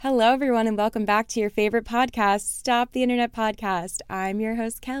Hello, everyone, and welcome back to your favorite podcast, Stop the Internet Podcast. I'm your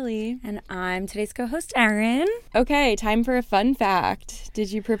host, Kelly. And I'm today's co-host, Erin. Okay, time for a fun fact.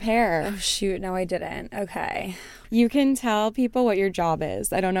 Did you prepare? Oh, shoot. No, I didn't. Okay. You can tell people what your job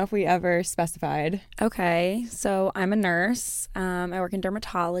is. I don't know if we ever specified. Okay. So I'm a nurse. I work in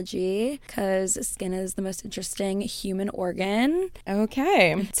dermatology because skin is the most interesting human organ.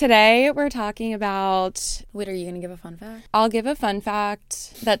 Okay. Today, we're talking about... Wait, are you going to give a fun fact? I'll give a fun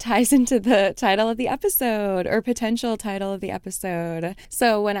fact that ties into the title of the episode or potential title of the episode.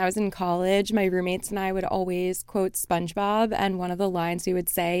 So when I was in college, my roommates and I would always quote SpongeBob, and one of the lines we would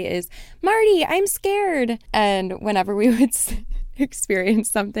say is, "Marty, I'm scared." And whenever we would experience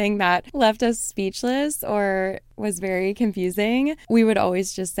something that left us speechless or was very confusing, we would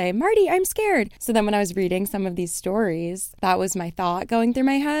always just say, "Marty, I'm scared." So then when I was reading some of these stories, that was my thought going through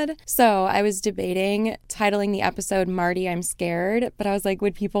my head. So I was debating titling the episode "Marty, I'm Scared," but I was like,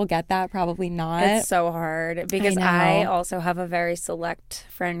 would people get that? Probably not. It's so hard because I also have a very select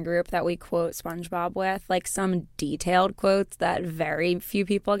friend group that we quote SpongeBob with, like some detailed quotes that very few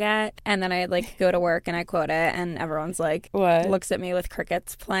people get. And then I go to work and I quote it and everyone's like, what? Looks at me with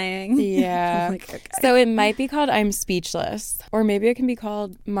crickets playing. Yeah. I'm like, okay. So it might be called "I'm Speechless," or maybe it can be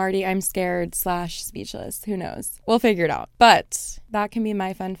called "Marty, I'm Scared" / Speechless. Who knows? We'll figure it out. But that can be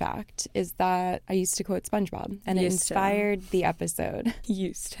my fun fact, is that I used to quote SpongeBob and it inspired the episode.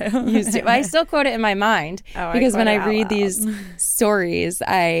 Used to. But I still quote it in my mind because when I read these loud. stories,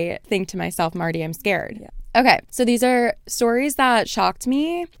 I think to myself, "Marty, I'm scared." Yeah. Okay, so these are stories that shocked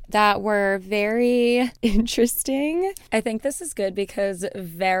me, that were very interesting. I think this is good because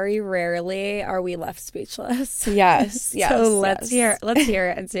very rarely are we left speechless. Yes, yes. So let's hear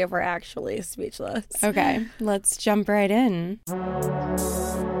it and see if we're actually speechless. Okay, let's jump right in.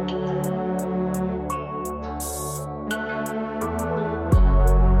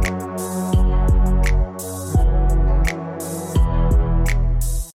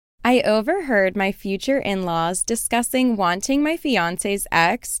 I overheard my future in-laws discussing wanting my fiance's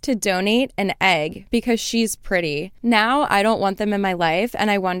ex to donate an egg because she's pretty. Now I don't want them in my life, and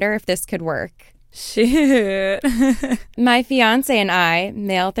I wonder if this could work. Shoot. My fiance and I,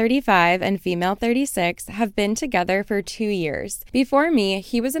 male 35 and female 36, have been together for 2 years. Before me,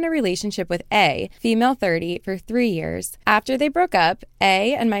 he was in a relationship with A, female 30, for 3 years. After they broke up,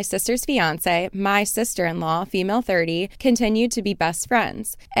 A and my sister's fiance, my sister-in-law, female 30, continued to be best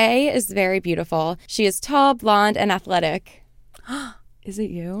friends. A is very beautiful. She is tall, blonde, and athletic. Is it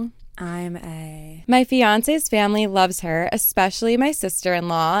you? I'm A. My fiance's family loves her, especially my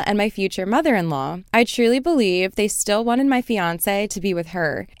sister-in-law and my future mother-in-law. I truly believe they still wanted my fiance to be with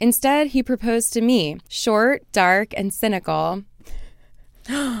her. Instead, he proposed to me, short, dark, and cynical.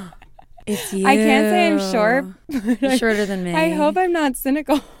 It's you. I can't say I'm short. You're shorter than me. I hope I'm not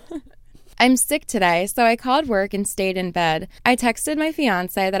cynical. I'm sick today, so I called work and stayed in bed. I texted my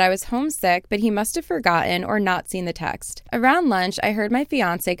fiance that I was homesick, but he must have forgotten or not seen the text. Around lunch, I heard my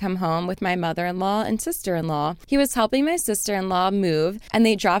fiance come home with my mother-in-law and sister-in-law. He was helping my sister-in-law move, and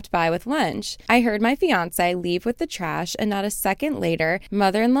they dropped by with lunch. I heard my fiance leave with the trash, and not a second later,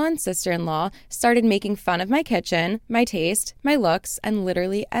 mother-in-law and sister-in-law started making fun of my kitchen, my taste, my looks, and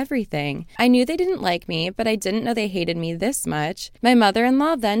literally everything. I knew they didn't like me, but I didn't know they hated me this much. My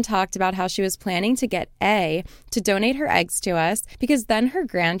mother-in-law then talked about how she was planning to get A to donate her eggs to us because then her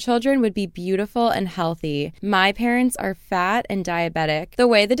grandchildren would be beautiful and healthy. My parents are fat and diabetic. The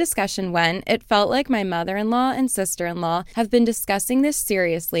way the discussion went, it felt like my mother-in-law and sister-in-law have been discussing this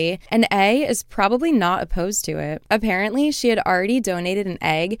seriously, and A is probably not opposed to it. Apparently, she had already donated an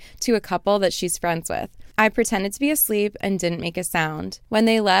egg to a couple that she's friends with. I pretended to be asleep and didn't make a sound. When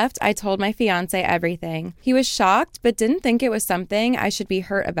they left, I told my fiance everything. He was shocked, but didn't think it was something I should be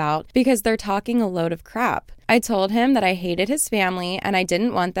hurt about because they're talking a load of crap. I told him that I hated his family and I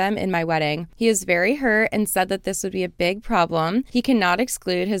didn't want them in my wedding. He is very hurt and said that this would be a big problem. He cannot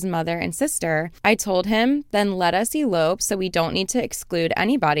exclude his mother and sister. I told him, then let us elope so we don't need to exclude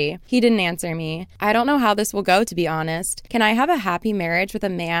anybody. He didn't answer me. I don't know how this will go, to be honest. Can I have a happy marriage with a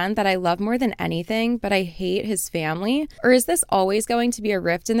man that I love more than anything, but I hate his family? Or is this always going to be a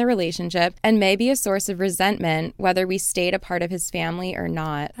rift in the relationship and maybe a source of resentment, whether we stayed a part of his family or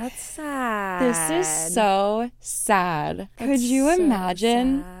not? That's sad. This is so sad. Could you so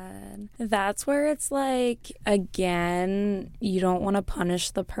imagine? sad. That's where it's like, again, you don't want to punish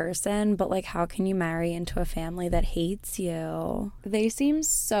the person, but like, how can you marry into a family that hates you? They seem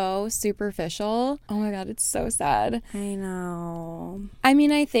so superficial. Oh my God, it's so sad. I know. I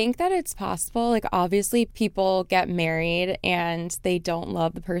mean, I think that it's possible. Like, obviously, people get married and they don't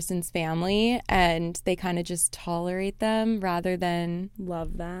love the person's family and they kind of just tolerate them rather than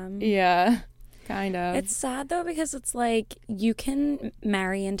love them. Yeah, kind of. It's sad though, because it's like you can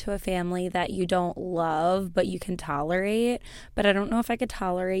marry into a family that you don't love, but you can tolerate. But I don't know if I could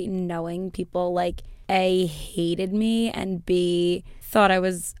tolerate knowing people like A, hated me, and B, thought I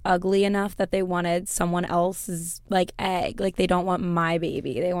was ugly enough that they wanted someone else's like egg. Like they don't want my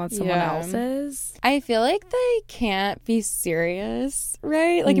baby. They want someone else's. I feel like they can't be serious,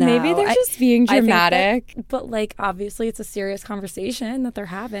 right? Like No, maybe they're just being dramatic. But like obviously it's a serious conversation that they're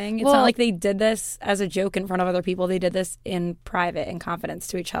having. It's not like they did this as a joke in front of other people. They did this in private, in confidence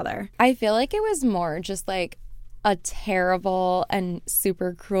to each other. I feel like it was more just like a terrible and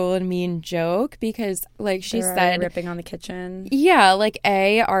super cruel and mean joke because like she said, ripping on the kitchen. Yeah, like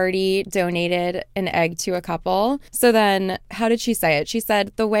A already donated an egg to a couple. So then how did she say it? She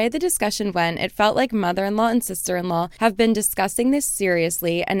said, the way the discussion went, it felt like mother-in-law and sister-in-law have been discussing this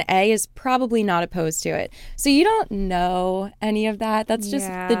seriously and A is probably not opposed to it. So you don't know any of that. That's just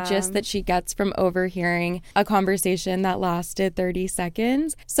the gist that she gets from overhearing a conversation that lasted 30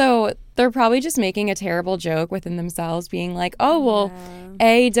 seconds. So they're probably just making a terrible joke within themselves, being like, oh, well,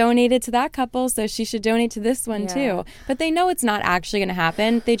 A donated to that couple, so she should donate to this one too. But they know it's not actually going to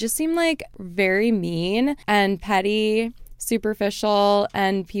happen. They just seem like very mean and petty, superficial,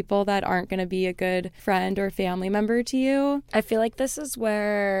 and people that aren't going to be a good friend or family member to you. I feel like this is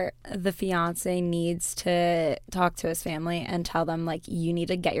where the fiance needs to talk to his family and tell them, like, you need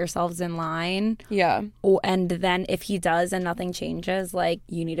to get yourselves in line. Yeah. And then if he does and nothing changes, like,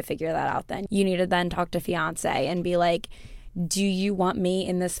 you need to figure that out then. You need to then talk to fiance and be like, do you want me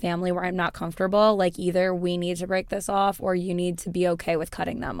in this family where I'm not comfortable? Like, either we need to break this off or you need to be okay with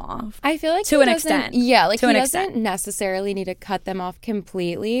cutting them off. I feel like to an extent. Yeah, like he doesn't necessarily need to cut them off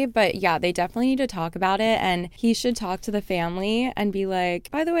completely, but yeah, they definitely need to talk about it, and he should talk to the family and be like,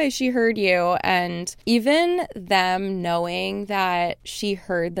 by the way, she heard you. And even them knowing that she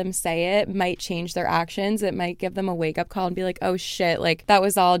heard them say it might change their actions. It might give them a wake-up call and be like, oh shit, like that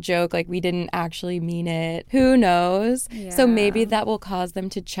was all a joke, like we didn't actually mean it. Who knows? Yeah. So maybe that will cause them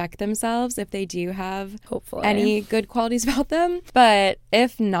to check themselves if they do have any good qualities about them. But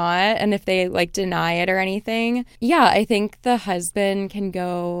if not, and if they like deny it or anything, yeah, I think the husband can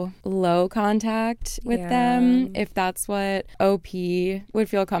go low contact with them if that's what OP would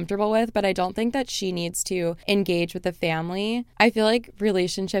feel comfortable with. But I don't think that she needs to engage with the family. I feel like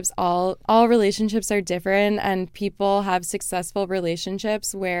relationships, all relationships are different, and people have successful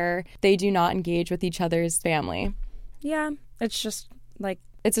relationships where they do not engage with each other's family. Yeah, it's just like...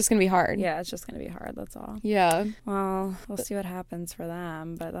 It's just going to be hard. Yeah, it's just going to be hard, that's all. Yeah. Well, we'll see what happens for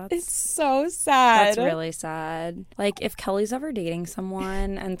them, but that's... It's so sad. That's really sad. Like, if Kelly's ever dating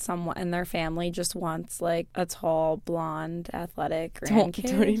someone and their family just wants, like, a tall, blonde, athletic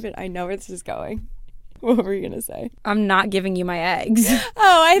grandkid... Don't even... I know where this is going. What were you going to say? I'm not giving you my eggs. Oh,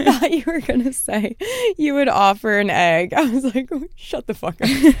 I thought you were going to say you would offer an egg. I was like, oh, shut the fuck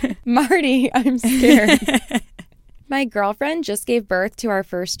up. Marty, I'm scared. My girlfriend just gave birth to our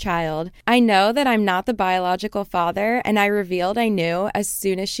first child. I know that I'm not the biological father, and I revealed I knew as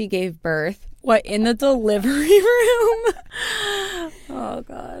soon as she gave birth. What, in the delivery room? Oh,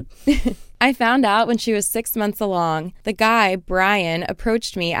 God. I found out when she was 6 months along. The guy, Brian,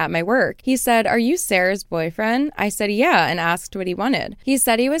 approached me at my work. He said, "Are you Sarah's boyfriend?" I said, "Yeah," and asked what he wanted. He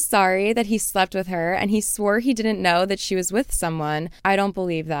said he was sorry that he slept with her, and he swore he didn't know that she was with someone. I don't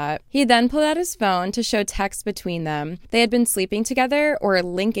believe that. He then pulled out his phone to show texts between them. They had been sleeping together, or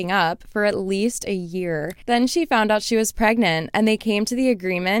linking up, for at least a year. Then she found out she was pregnant, and they came to the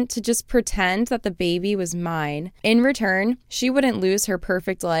agreement to just pretend that the baby was mine. In return, she wouldn't lose her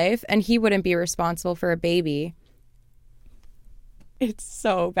perfect life, and he wouldn't be responsible for a baby. It's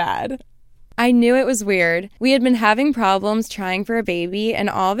so bad. I knew it was weird. We had been having problems trying for a baby, and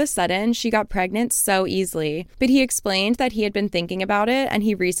all of a sudden, she got pregnant so easily. But he explained that he had been thinking about it, and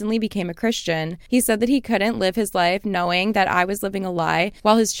he recently became a Christian. He said that he couldn't live his life knowing that I was living a lie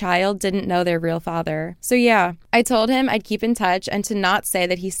while his child didn't know their real father. So yeah, I told him I'd keep in touch and to not say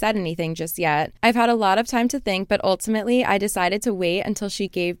that he said anything just yet. I've had a lot of time to think, but ultimately, I decided to wait until she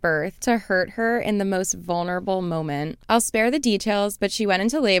gave birth to hurt her in the most vulnerable moment. I'll spare the details, but she went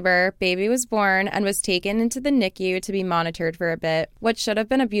into labor, baby was born and was taken into the NICU to be monitored for a bit. What should have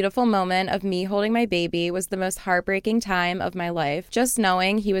been a beautiful moment of me holding my baby was the most heartbreaking time of my life. Just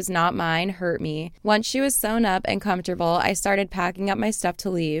knowing he was not mine hurt me. Once she was sewn up and comfortable, I started packing up my stuff to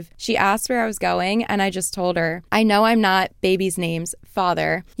leave. She asked where I was going, and I just told her, I know I'm not baby's name's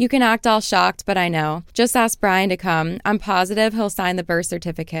father. You can act all shocked, but I know. Just ask Brian to come. I'm positive he'll sign the birth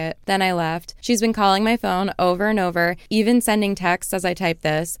certificate. Then I left. She's been calling my phone over and over, even sending texts as I type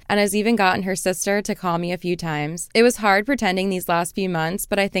this, and has even gotten her sister to call me a few times. It was hard pretending these last few months,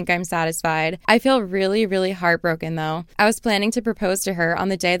 but I think I'm satisfied. I feel really, really heartbroken though. I was planning to propose to her on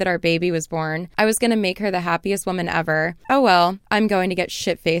the day that our baby was born. I was going to make her the happiest woman ever. Oh well, I'm going to get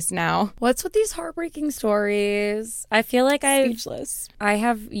shit-faced now. What's with these heartbreaking stories? I feel like Speechless. I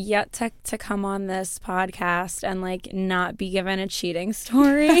have yet to come on this podcast and like not be given a cheating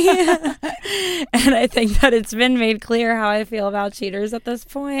story. And I think that it's been made clear how I feel about cheaters at this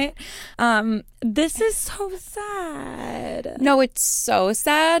point. This is so sad. No, it's so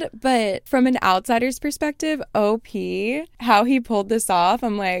sad, but from an outsider's perspective, OP, how he pulled this off,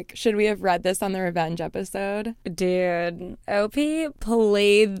 I'm like, should we have read this on the revenge episode? Dude, OP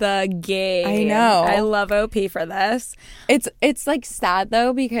played the game. I know. I love OP for this. It's like sad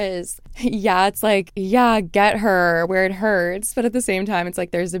though, because yeah, it's like, yeah, get her where it hurts, but at the same time, it's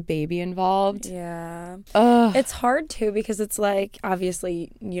like there's a baby involved. Yeah. Ugh. It's hard too, because it's like,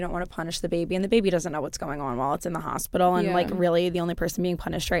 obviously you don't want to punish the baby, and the baby doesn't know what's going on while it's in the hospital, and like really the only person being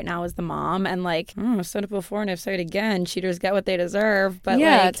punished right now is the mom, and like, I've said it before and I've said it again, cheaters get what they deserve. But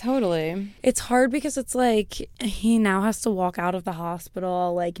yeah, like, totally. It's hard because it's like he now has to walk out of the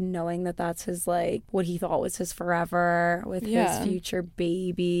hospital like knowing that that's his, like, what he thought was his forever with his future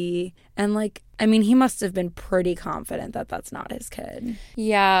baby. And like, I mean, he must have been pretty confident that that's not his kid.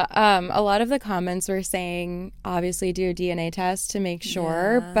 Yeah. A lot of the comments were saying, obviously, do a DNA test to make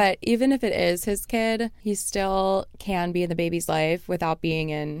sure. Yeah. But even if it is his kid, he still can be in the baby's life without being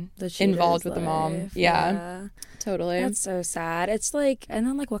involved with the mom. Yeah. Totally. That's so sad. It's like, and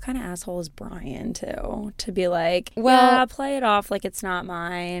then like, what kind of asshole is Brian too? To be like, well, yeah, play it off like it's not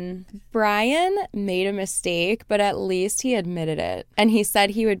mine. Brian made a mistake, but at least he admitted it. And he said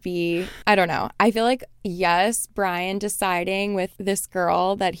he would be, I don't know. I feel like, yes, Brian deciding with this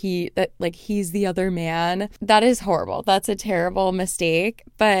girl that he's the other man, that is horrible. That's a terrible mistake.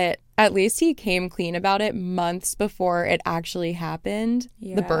 But at least he came clean about it months before it actually happened.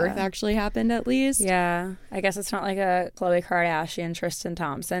 Yeah. The birth actually happened, at least. Yeah. I guess it's not like a Khloe Kardashian, Tristan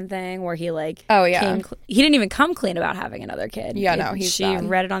Thompson thing where he like, he didn't even come clean about having another kid. Yeah, no, she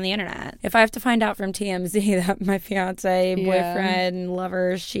read it on the internet. If I have to find out from TMZ that my fiance, boyfriend,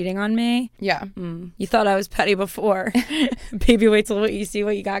 lover is cheating on me. Yeah. You thought I was petty before. Baby, wait till you see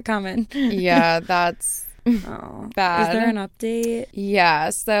what you got coming. Yeah, that's bad. Is there an update?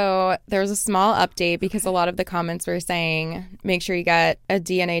 Yeah, so there was a small update because a lot of the comments were saying make sure you get a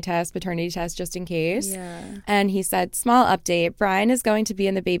DNA test, paternity test, just in case. Yeah. And he said, small update, Brian is going to be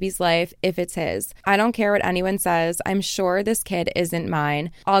in the baby's life if it's his. I don't care what anyone says. I'm sure this kid isn't mine.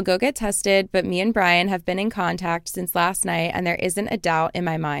 I'll go get tested, but me and Brian have been in contact since last night, and there isn't a doubt in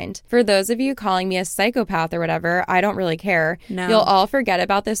my mind. For those of you calling me a psychopath or whatever, I don't really care. No. You'll all forget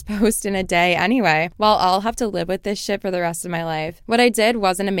about this post in a day anyway. I'll have to live with this shit for the rest of my life. What I did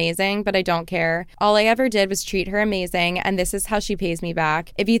wasn't amazing, but I don't care. All I ever did was treat her amazing, and this is how she pays me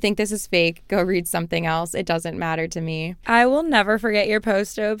back. If you think this is fake, go read something else. It doesn't matter to me. I will never forget your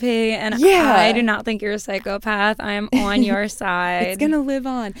post, OP, and I do not think you're a psychopath. I am on your side. It's gonna live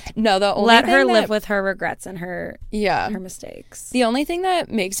on. No, the only Let her live with her regrets and her mistakes. The only thing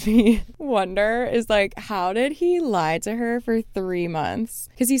that makes me wonder is like, how did he lie to her for 3 months?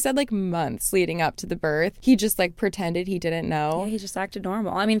 Because he said like months leading up to the birth. He just like pretended he didn't know. Yeah, he just acted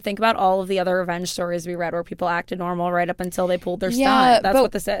normal. I mean, think about all of the other revenge stories we read where people acted normal right up until they pulled their stunt. That's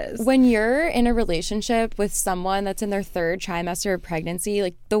what this is. When you're in a relationship with someone that's in their 3rd trimester of pregnancy,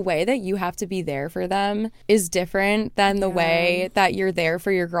 like the way that you have to be there for them is different than the way that you're there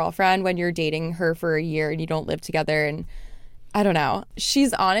for your girlfriend when you're dating her for a year and you don't live together. And I don't know.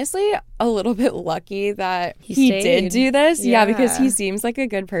 She's honestly a little bit lucky that he did do this. Yeah, because he seems like a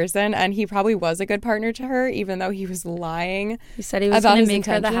good person, and he probably was a good partner to her, even though he was lying. He said he was going to make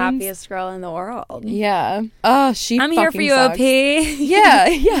her the happiest girl in the world. Yeah. Oh, I'm here for you, sucks. OP. Yeah,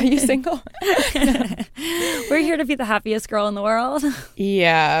 you single? We're here to be the happiest girl in the world.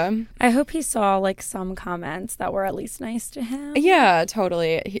 Yeah. I hope he saw like some comments that were at least nice to him. Yeah,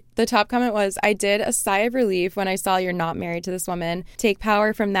 totally. The top comment was, I did a sigh of relief when I saw you're not married to this this woman. Take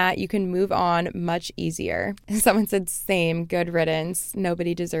power from that. You can move on much easier. Someone said, same. Good riddance.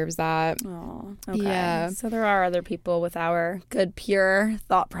 Nobody deserves that. Oh, okay. Yeah. So there are other people with our good, pure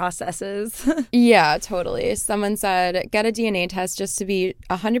thought processes. Yeah, totally. Someone said, get a DNA test just to be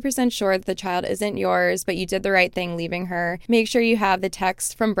 100% sure that the child isn't yours, but you did the right thing leaving her. Make sure you have the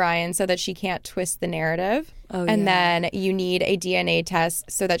text from Brian so that she can't twist the narrative. Oh, and yeah. then you need a DNA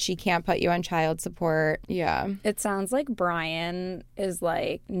test so that she can't put you on child support. Yeah. It sounds like Brian is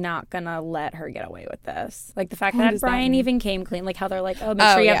like not gonna let her get away with this. Like the fact that Brian even came clean, like how they're like, oh, make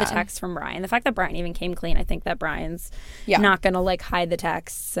sure you have the text from Brian. The fact that Brian even came clean, I think that Brian's not gonna like hide the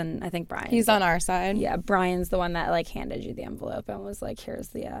texts, and I think He's on our side. Yeah, Brian's the one that like handed you the envelope and was like, here's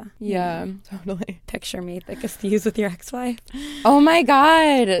the totally. Picture me thick as thieves with your ex-wife. Oh my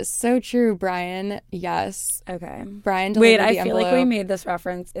God, so true, Brian. Yes. Okay. Brian delivered the envelope. I feel like we made this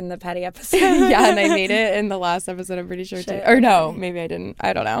reference in the Petty episode. Yeah, and I made it in the last episode, I'm pretty sure, too. Or no, maybe I didn't.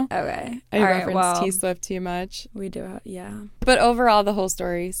 I don't know. Okay. I referenced T-Swift too much. We do, yeah. But overall, the whole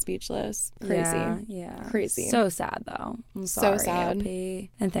story, speechless. Crazy. Yeah. Crazy. So sad, though. I'm sorry, so sad.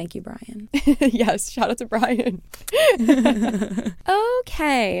 LP. And thank you, Brian. Yes, shout out to Brian.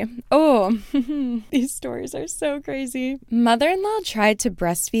 Okay. Oh, these stories are so crazy. Mother-in-law tried to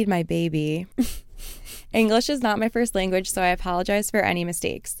breastfeed my baby. English is not my first language, so I apologize for any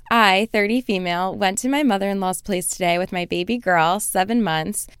mistakes. I, 30 female, went to my mother-in-law's place today with my baby girl, 7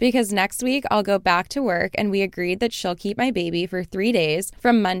 months, because next week I'll go back to work, and we agreed that she'll keep my baby for 3 days,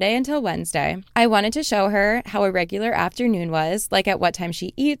 from Monday until Wednesday. I wanted to show her how a regular afternoon was, like at what time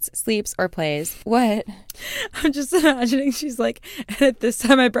she eats, sleeps, or plays. What? I'm just imagining she's like, and at this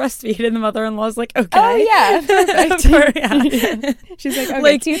time I breastfeed, and the mother-in-law's like, okay. Oh, yeah. Perfect. Yeah. She's like, okay,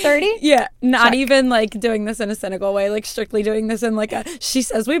 like 2:30? Yeah, not even like doing this in a cynical way, like strictly doing this in like a, she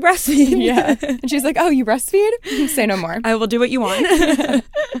says we breastfeed. Yeah. And she's like, oh, you breastfeed? Say no more. I will do what you want.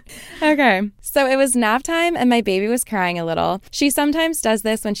 Okay. So it was nap time and my baby was crying a little. She sometimes does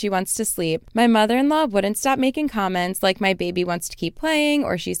this when she wants to sleep. My mother-in-law wouldn't stop making comments like my baby wants to keep playing,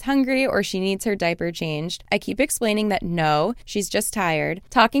 or she's hungry, or she needs her diaper changed. I keep explaining that no, she's just tired.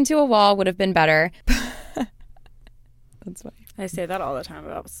 Talking to a wall would have been better. That's funny. I say that all the time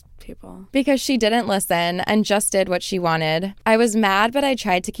about people. Because she didn't listen and just did what she wanted. I was mad, but I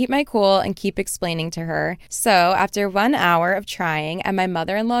tried to keep my cool and keep explaining to her. So after 1 hour of trying and my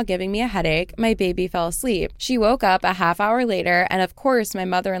mother-in-law giving me a headache, my baby fell asleep. She woke up a half hour later, and of course my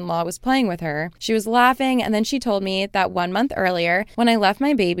mother-in-law was playing with her. She was laughing, and then she told me that 1 month earlier, when I left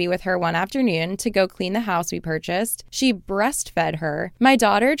my baby with her one afternoon to go clean the house we purchased, she breastfed her. My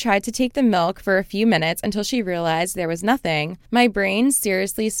daughter tried to take the milk for a few minutes until she realized there was nothing. My brain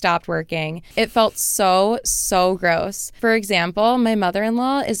seriously stopped working. It felt so gross. For example, my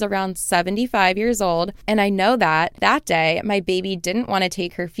mother-in-law is around 75 years old, and I know that day my baby didn't want to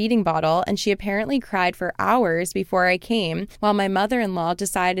take her feeding bottle, and she apparently cried for hours before I came, while my mother-in-law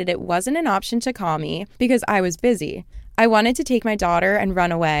decided it wasn't an option to call me because I was busy. I wanted to take my daughter and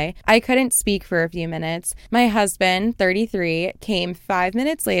run away. I couldn't speak for a few minutes. My husband, 33, came 5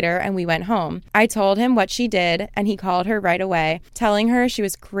 minutes later and we went home. I told him what she did and he called her right away, telling her she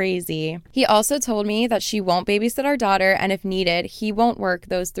was crazy. He also told me that she won't babysit our daughter, and if needed, he won't work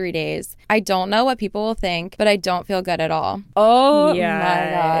those 3 days. I don't know what people will think, but I don't feel good at all. Oh my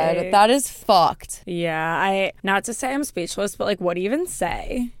God. That is fucked. Yeah, not to say I'm speechless, but like, what do you even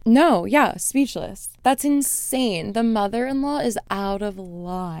say? No, yeah, speechless. That's insane. The mother-in-law is out of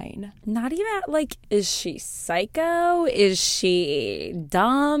line. Not even, like, is she psycho? Is she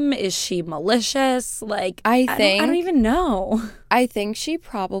dumb? Is she malicious? Like, I don't even know. I think she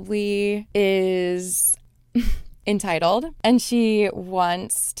probably is entitled, and she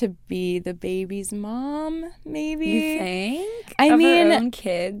wants to be the baby's mom, maybe. You think? I mean, her own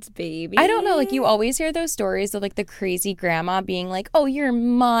kid's baby? I don't know. Like, you always hear those stories of like the crazy grandma being like, oh, you're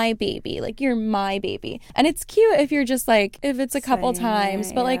my baby. Like, you're my baby. And it's cute if you're just like, if it's a couple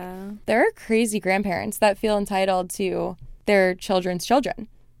times. But like, there are crazy grandparents that feel entitled to their children's children.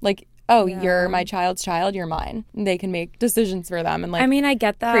 Like, oh, you're my child's child, you're mine. They can make decisions for them. And like, I mean, I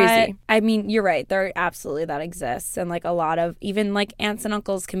get that. Crazy. I mean, you're right. There absolutely that exists. And like a lot of even like aunts and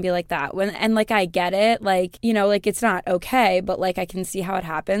uncles can be like that. And like, I get it. Like, you know, like it's not okay, but like I can see how it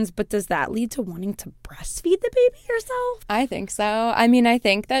happens. But does that lead to wanting to breastfeed the baby yourself? I think so. I mean, I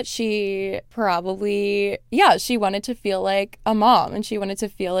think that she probably, she wanted to feel like a mom, and she wanted to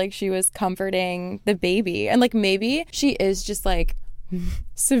feel like she was comforting the baby. And like, maybe she is just like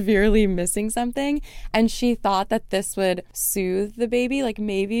severely missing something, and she thought that this would soothe the baby. Like,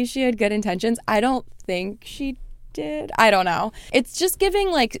 maybe she had good intentions. I don't think she did. I don't know. It's just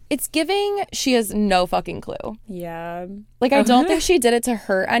giving she has no fucking clue. Yeah. Like, I don't think she did it to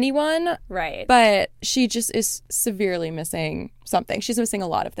hurt anyone. Right. But she just is severely missing something. She's missing a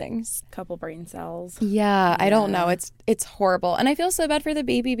lot of things. Couple brain cells. Yeah, I don't know. It's horrible. And I feel so bad for the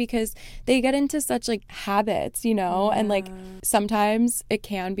baby because they get into such like habits, you know? Yeah. And like sometimes it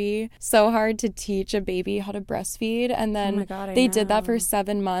can be so hard to teach a baby how to breastfeed. And then they did that for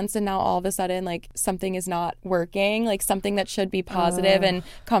 7 months and now all of a sudden like something is not working. Like something that should be positive and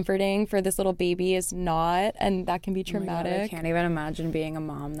comforting for this little baby is not. And that can be traumatic. I can't even imagine being a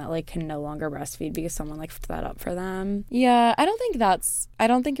mom that like can no longer breastfeed because someone like fucked that up for them. Yeah, I don't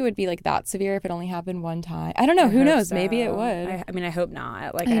think it would be like that severe if it only happened one time. I don't know. Who knows? So. Maybe it would. I mean, I hope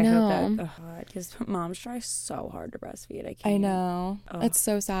not. Like, I hope that, because moms try so hard to breastfeed. I can't. I know. It's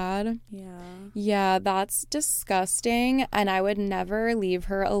so sad. Yeah. Yeah, that's disgusting. And I would never leave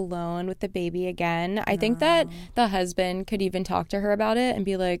her alone with the baby again. I think that the husband could even talk to her about it and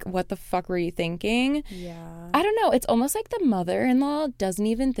be like, what the fuck were you thinking? Yeah. I don't know. It's almost like the mother-in-law doesn't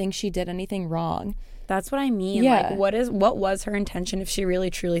even think she did anything wrong. That's what I mean. Yeah. Like, what was her intention if she really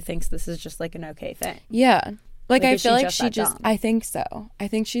truly thinks this is just like an okay thing? Yeah. Like I feel like she just I think so. I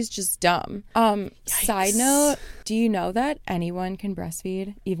think she's just dumb. Side note, do you know that anyone can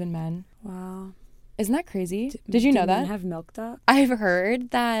breastfeed, even men? Wow. Isn't that crazy? Did you know that? Men have milk ducts? I've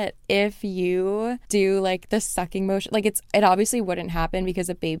heard that if you do like the sucking motion, like it obviously wouldn't happen because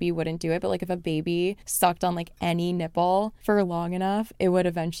a baby wouldn't do it, but like if a baby sucked on like any nipple for long enough, it would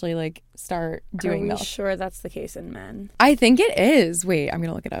eventually like start doing milk. Are we sure that's the case in men? I think it is. Wait, I'm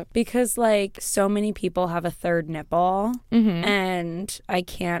gonna look it up. Because like so many people have a third nipple and I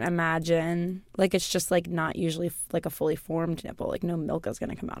can't imagine, like it's just like not usually like a fully formed nipple, like no milk is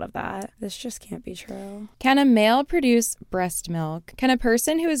gonna come out of that. This just can't be true. Can a male produce breast milk? Can a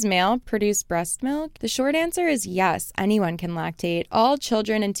person who is male produce breast milk? The short answer is yes, anyone can lactate. All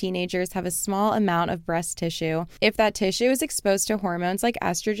children and teenagers have a small amount of breast tissue. If that tissue is exposed to hormones like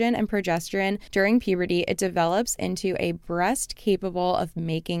estrogen and progesterone during puberty, it develops into a breast capable of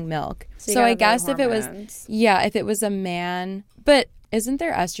making milk. So I guess if it was a man, but isn't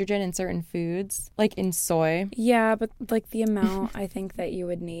there estrogen in certain foods, like in soy? Yeah, but like the amount I think that you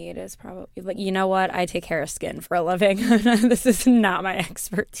would need is probably like, you know what? I take care of skin for a living. This is not my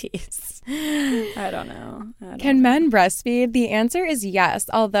expertise. I don't know. Can men breastfeed? The answer is yes.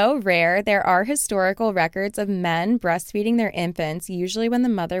 Although rare, there are historical records of men breastfeeding their infants, usually when the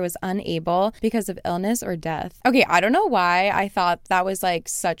mother was unable because of illness or death. Okay, I don't know why I thought that was like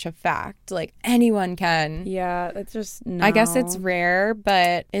such a fact. Like anyone can. Yeah, it's just no. I guess it's rare.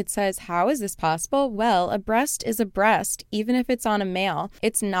 But it says, how is this possible? Well, a breast is a breast, even if it's on a male.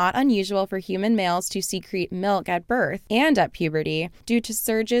 It's not unusual for human males to secrete milk at birth and at puberty due to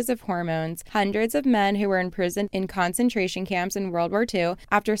surges of hormones. Hundreds of men who were imprisoned in concentration camps in World War II,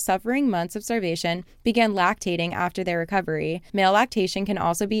 after suffering months of starvation, began lactating after their recovery. Male lactation can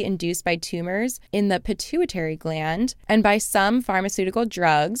also be induced by tumors in the pituitary gland and by some pharmaceutical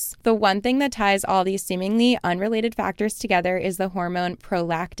drugs. The one thing that ties all these seemingly unrelated factors together is the hormone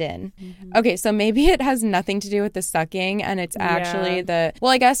prolactin. Okay, so maybe it has nothing to do with the sucking and it's actually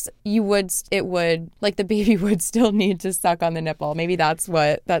I guess it would, like the baby would still need to suck on the nipple. Maybe that's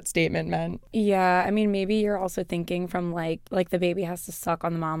what that statement meant. Yeah, I mean, maybe you're also thinking from like the baby has to suck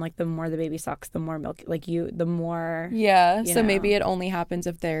on the mom, like the more the baby sucks, the more milk, like the more. Yeah, so maybe it only happens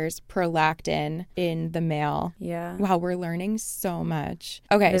if there's prolactin in the male. Yeah. Wow, we're learning so much.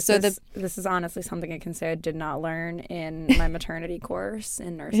 Okay, this is honestly something I can say I did not learn in my maternity course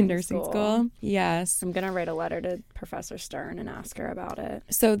in nursing school. Yes. I'm gonna write a letter to Professor Stern and ask her about it.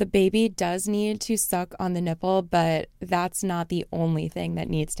 So the baby does need to suck on the nipple, but that's not the only thing that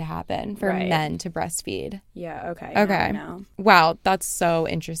needs to happen for men to breastfeed. Yeah. Okay. No. Wow, that's so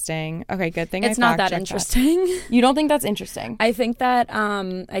interesting. Okay, good thing it's not that interesting. You don't think that's interesting? I think that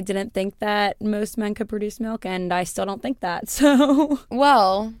I didn't think that most men could produce milk, and I still don't think that. So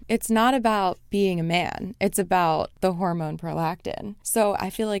well, it's not about being a man. It's about the hormone prolactin. So I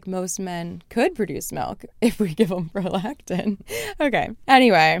feel like most men could produce milk if we give them prolactin. Okay.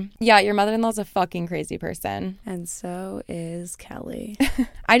 Anyway, yeah, your mother-in-law's a fucking crazy person. And so is Kelly.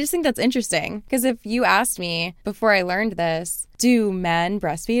 I just think that's interesting because if you asked me before I learned this, do men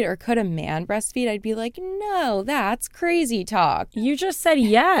breastfeed or could a man breastfeed? I'd be like, no, that's crazy talk. You just said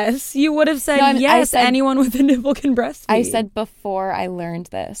yes. You would have said yes. Anyone with a nipple can breastfeed. I said before I learned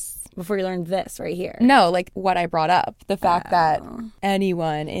this. Before you learned this right here. No, like what I brought up. The fact that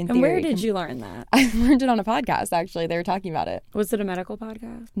anyone in theory. And where did you learn that? I learned it on a podcast, actually. They were talking about it. Was it a medical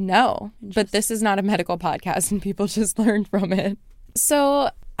podcast? No, but this is not a medical podcast and people just learned from it. So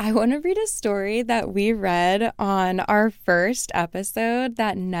I want to read a story that we read on our first episode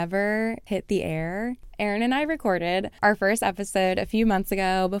that never hit the air. Erin and I recorded our first episode a few months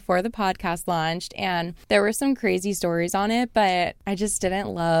ago before the podcast launched, and there were some crazy stories on it, but I just didn't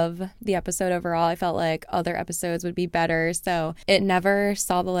love the episode overall. I felt like other episodes would be better, so it never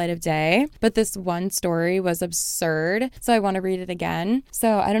saw the light of day. But this one story was absurd, so I want to read it again.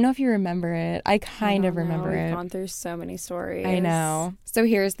 So I don't know if you remember it. I kind of remember it. We've gone through so many stories. I know. So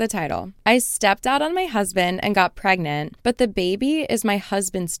here's the title. I stepped out on my husband and got pregnant, but the baby is my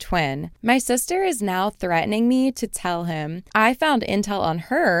husband's twin. My sister is now threatening me to tell him. I found intel on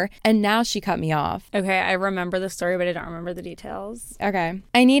her, and now she cut me off. Okay, I remember the story, but I don't remember the details. Okay.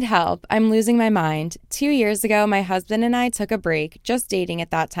 I need help. I'm losing my mind. 2 years ago, my husband and I took a break, just dating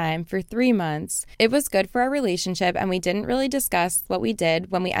at that time, for 3 months. It was good for our relationship, and we didn't really discuss what we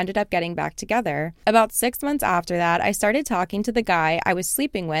did when we ended up getting back together. About 6 months after that, I started talking to the guy I was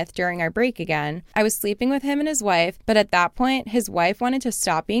sleeping with during our break again. I was sleeping with him and his wife, but at that point, his wife wanted to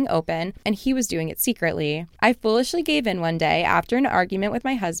stop being open, and he was doing it secretly. I foolishly gave in one day after an argument with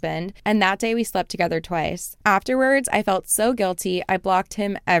my husband, and that day we slept together twice. Afterwards, I felt so guilty, I blocked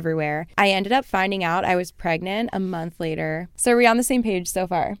him everywhere. I ended up finding out I was pregnant a month later. So are we on the same page so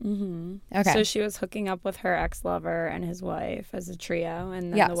far? Mm-hmm. Okay. So she was hooking up with her ex-lover and his wife as a trio,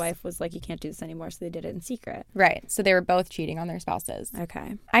 and then the wife was like, you can't do this anymore, so they did it in secret. Right. So they were both cheating on their spouses.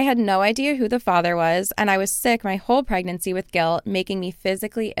 Okay. I had no idea who the father was, and I was sick my whole pregnancy with guilt, making me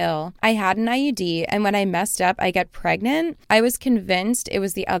physically ill. I had an IUD, and when I messed up, I get pregnant. I was convinced it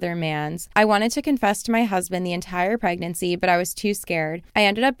was the other man's. I wanted to confess to my husband the entire pregnancy, but I was too scared. I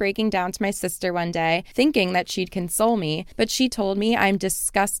ended up breaking down to my sister one day, thinking that she'd console me, but she told me I'm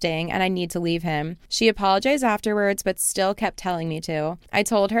disgusting and I need to leave him. She apologized afterwards, but still kept telling me to. I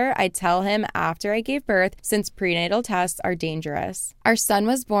told her I'd tell him after I gave birth, since prenatal tests are dangerous. Our son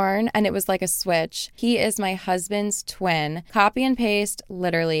was born, and it was like a switch. He is my husband's twin. Copy and paste,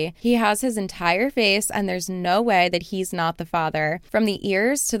 literally. He has his entire face, and there's no way that he's not the father. From the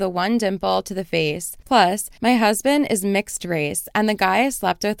ears to the one dimple to the face. Plus, my husband is mixed race, and the guy I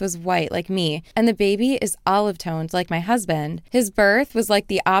slept with was white like me, and the baby is olive-toned like my husband. His birth was like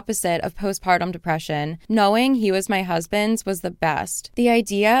the opposite of postpartum depression. Knowing he was my husband's was the best. The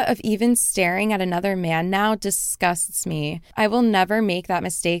idea of even staring at another man now disgusts me. I will never make that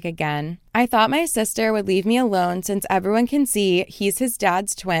mistake again. I thought my sister would leave me alone since everyone can see he's his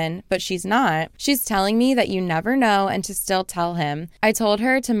dad's twin, but she's not. She's telling me that you never know and to still tell him. I told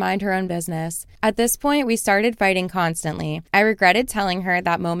her to mind her own business. At this point, we started fighting constantly. I regretted telling her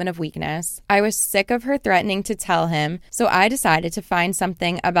that moment of weakness. I was sick of her threatening to tell him, so I decided to find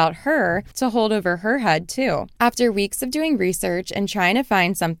something about her to hold over her head too. After weeks of doing research and trying to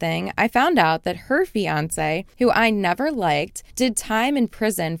find something, I found out that her fiance, who I never liked, did time in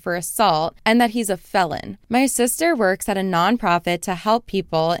prison for assault, and that he's a felon. My sister works at a nonprofit to help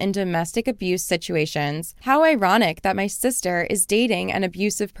people in domestic abuse situations. How ironic that my sister is dating an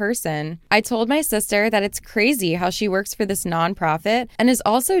abusive person. I told my sister that it's crazy how she works for this nonprofit and is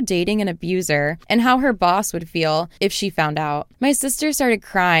also dating an abuser, and how her boss would feel if she found out. My sister started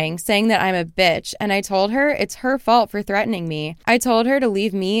crying, saying that I'm a bitch, and I told her it's her fault for threatening me. I told her to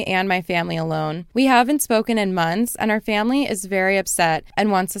leave me and my family alone. We haven't spoken in months, and our family is very upset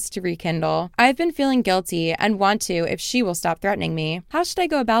and wants us to rekindle. I've been feeling guilty and want to if she will stop threatening me. How should I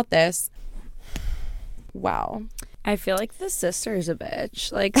go about this? Wow. I feel like the sister's a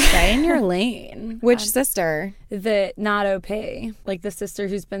bitch. Like, stay in your lane. Which sister? The not OP. Like, the sister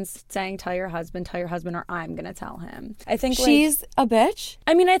who's been saying, tell your husband, or I'm going to tell him. I think she's a bitch?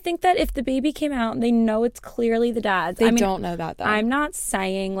 I mean, I think that if the baby came out and they know it's clearly the dad's. They don't know that, though. I'm not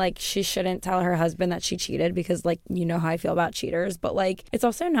saying, like, she shouldn't tell her husband that she cheated because, like, you know how I feel about cheaters. But, like, it's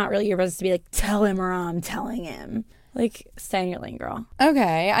also not really your business to be like, tell him or I'm telling him. Like, stay in your lane, girl.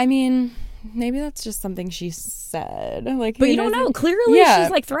 Okay. I mean, maybe that's just something she said. Like, but you don't know. Clearly, she's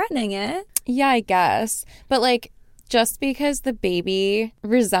like threatening it. Yeah, I guess. But like, just because the baby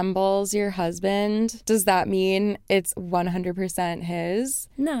resembles your husband, does that mean it's 100% his?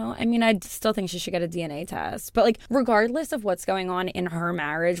 No. I mean, I still think she should get a DNA test. But like, regardless of what's going on in her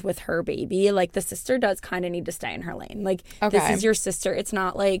marriage with her baby, like the sister does kind of need to stay in her lane. Like, This is your sister. It's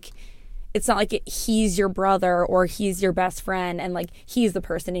not like he's your brother or he's your best friend and like he's the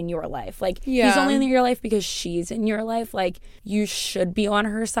person in your life. Like he's only in your life because she's in your life. Like you should be on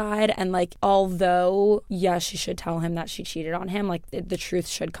her side. And like, although she should tell him that she cheated on him, like the truth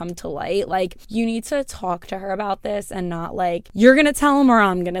should come to light. Like you need to talk to her about this and not like, you're gonna tell him or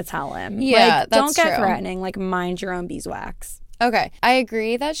I'm gonna tell him. Yeah, like, don't get threatening. Like mind your own beeswax. Okay, I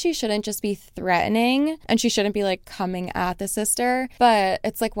agree that she shouldn't just be threatening and she shouldn't be like coming at the sister, but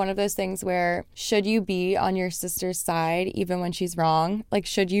it's like one of those things where should you be on your sister's side even when she's wrong? Like,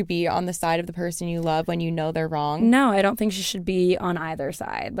 should you be on the side of the person you love when you know they're wrong? No, I don't think she should be on either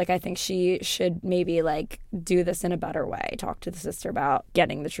side. Like, I think she should maybe like do this in a better way, talk to the sister about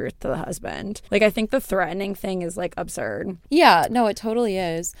getting the truth to the husband. Like, I think the threatening thing is like absurd. Yeah, no, it totally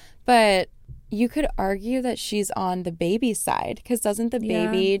is. But you could argue that she's on the baby's side because doesn't the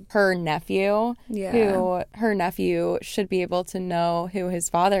baby, her nephew, who her nephew should be able to know who his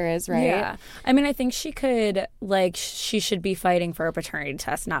father is, right? Yeah. I mean, I think she could, like, she should be fighting for a paternity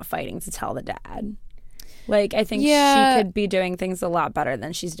test, not fighting to tell the dad. Like, I think she could be doing things a lot better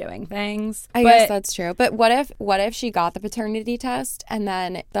than she's doing things. I guess that's true. But what if she got the paternity test and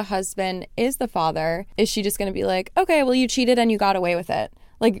then the husband is the father? Is she just going to be like, okay, well, you cheated and you got away with it?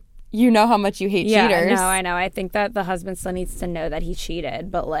 Like, you know how much you hate cheaters. No, I know. I think that the husband still needs to know that he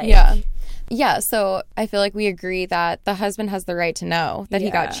cheated, but like... Yeah, so I feel like we agree that the husband has the right to know that he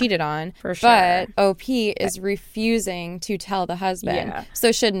got cheated on. For sure. But OP is refusing to tell the husband. Yeah.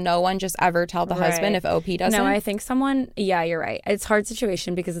 So should no one just ever tell the husband if OP doesn't? No, I think someone... Yeah, you're right. It's a hard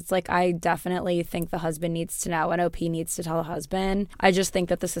situation because it's like I definitely think the husband needs to know and OP needs to tell the husband. I just think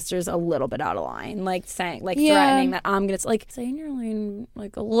that the sister's a little bit out of line. Like saying, like threatening that I'm going to... Like saying your line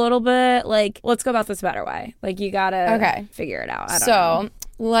like a little bit. Like, let's go about this a better way. Like you got to figure it out. I don't know.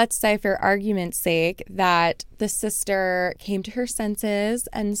 Let's say, for argument's sake, that the sister came to her senses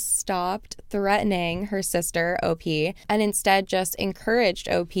and stopped threatening her sister, OP, and instead just encouraged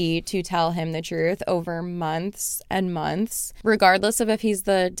OP to tell him the truth over months and months, regardless of if he's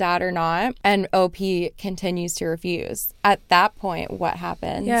the dad or not, and OP continues to refuse. At that point, what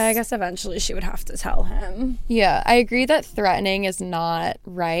happens? Yeah, I guess eventually she would have to tell him. Yeah, I agree that threatening is not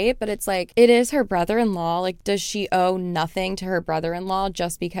right, but it's like, it is her brother-in-law. Like, does she owe nothing to her brother-in-law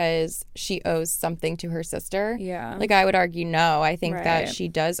just because she owes something to her sister? Yeah. Like, I would argue no. I think that she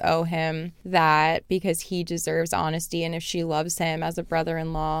does owe him that because he deserves honesty, and if she loves him as a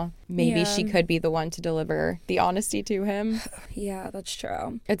brother-in-law, maybe she could be the one to deliver the honesty to him. Yeah, that's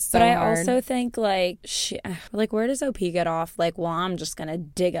true. It's so But I hard. also think, like, where does OP get off? Like, well, I'm just going to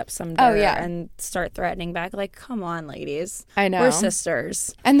dig up some dirt and start threatening back. Like, come on, ladies. I know. We're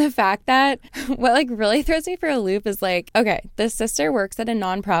sisters. And the fact that what, like, really throws me for a loop is, like, okay, this sister works at a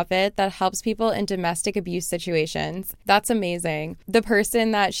nonprofit that helps people in domestic abuse situations. That's amazing. The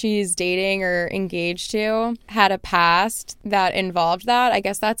person that she's dating or engaged to had a past that involved that. I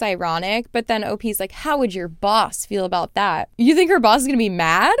guess that's ironic. But then OP's like, how would your boss feel about that? You think her boss is going to be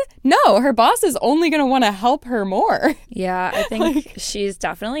mad? No, her boss is only going to want to help her more. Yeah, I think she's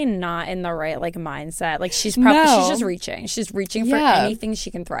definitely not in the right, like, mindset. Like, she's just reaching. She's reaching for anything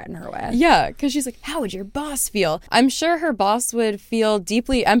she can threaten her with. Yeah, because she's like, how would your boss feel? I'm sure her boss would feel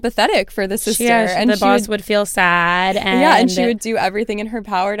deeply empathetic for the sister. And the boss would feel sad. And she would do everything in her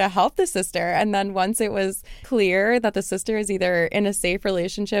power to help the sister. And then once it was clear that the sister is either in a safe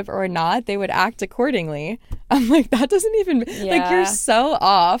relationship or not, they would act accordingly. I'm like, that doesn't even... Like, you're so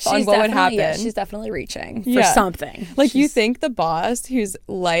off on what would happen. Yeah, she's definitely reaching for something. Like, you think the boss whose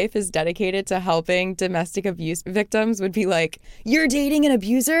life is dedicated to helping domestic abuse victims would be like, you're dating an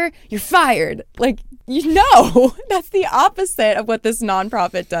abuser? You're fired. Like, you know, that's the opposite of what this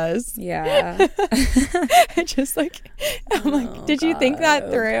nonprofit does. Yeah. Just like, I'm like, did you think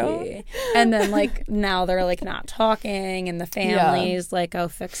that through? And then, like, now they're, like, not talking and the family's like, oh,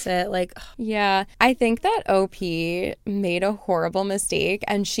 fix it. Like, yeah, I think that OP made a horrible mistake,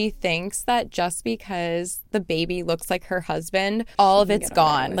 and she thinks that just because the baby looks like her husband, all of it's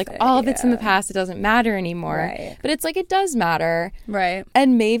gone. Like, all of it's in the past. It doesn't matter anymore. Right. But it's like, it does matter. Right.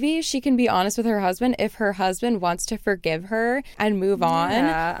 And maybe she can be honest with her husband if her husband wants to forgive her and move on.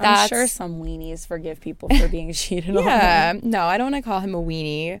 Yeah, I'm sure some weenies forgive people for being cheated on. Yeah. No, I don't want to call him a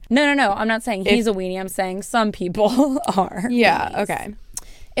weenie. No. I'm not saying he's a weenie. I'm saying some people are. Yeah. weenies. Okay.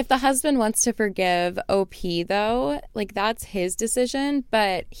 If the husband wants to forgive OP, though, like, that's his decision,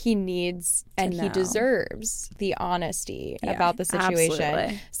 but he needs and he deserves the honesty about the situation.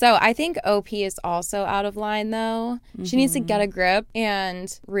 Absolutely. So I think OP is also out of line, though. Mm-hmm. She needs to get a grip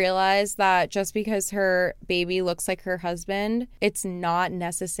and realize that just because her baby looks like her husband, it's not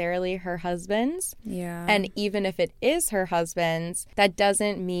necessarily her husband's. Yeah. And even if it is her husband's, that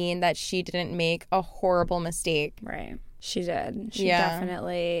doesn't mean that she didn't make a horrible mistake. Right. She did. She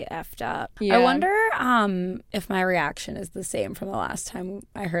definitely effed up. Yeah. I wonder if my reaction is the same from the last time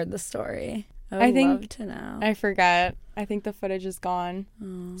I heard the story. I would love to know. I forget. I think the footage is gone,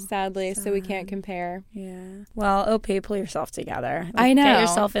 sadly, so we can't compare. Yeah. Well, OP, pull yourself together. Like, I know. Get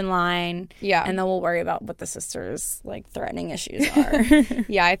yourself in line. Yeah. And then we'll worry about what the sisters' like threatening issues are.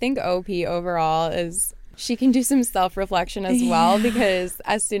 Yeah, I think OP overall is... She can do some self-reflection as well, because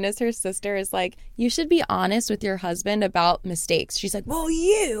as soon as her sister is like, you should be honest with your husband about mistakes, she's like, well,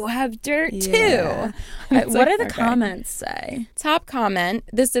 you have dirt too. What do the comments say? Top comment.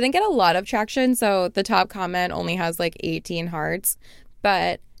 This didn't get a lot of traction, so the top comment only has like 18 hearts.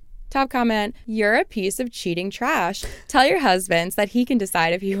 But top comment, you're a piece of cheating trash. Tell your husbands that he can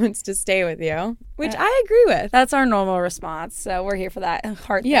decide if he wants to stay with you. Which I agree with. That's our normal response, so we're here for that.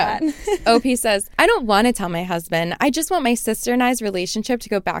 Heart that. OP says, I don't want to tell my husband. I just want my sister and I's relationship to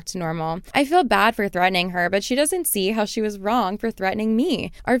go back to normal. I feel bad for threatening her, but she doesn't see how she was wrong for threatening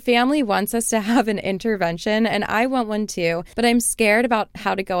me. Our family wants us to have an intervention, and I want one too, but I'm scared about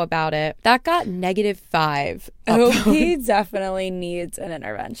how to go about it. That got -5. OP definitely needs an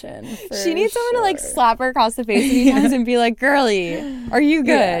intervention. She needs someone to like slap her across the face a few times and be like, girly, are you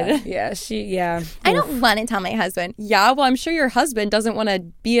good? Yeah. I don't want to tell my husband. Yeah, well, I'm sure your husband doesn't want to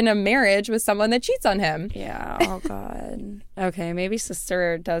be in a marriage with someone that cheats on him. Yeah. Oh, God. Okay, maybe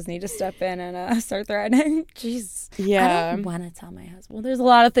sister does need to step in and start threatening. Jeez. Yeah. I don't want to tell my husband. Well, there's a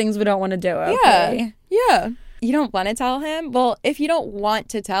lot of things we don't want to do. Okay? Yeah. You don't want to tell him? Well, if you don't want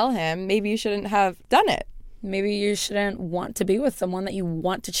to tell him, maybe you shouldn't have done it. Maybe you shouldn't want to be with someone that you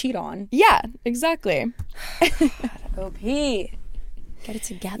want to cheat on. Yeah, exactly. OP. Get it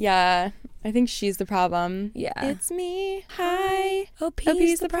together. Yeah. I think she's the problem. Yeah. It's me. Hi.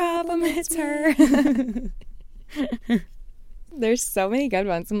 OP's the problem. It's her. There's so many good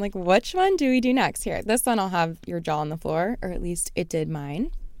ones. I'm like, which one do we do next? Here, this one I'll have your jaw on the floor, or at least it did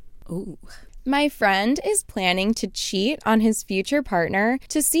mine. Ooh. My friend is planning to cheat on his future partner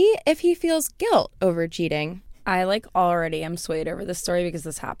to see if he feels guilt over cheating. I already am swayed over this story because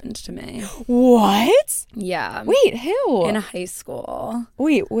this happened to me. What? Yeah. Wait, who? In high school.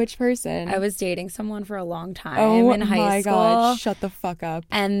 Wait, which person? I was dating someone for a long time in high school. Oh my God, shut the fuck up.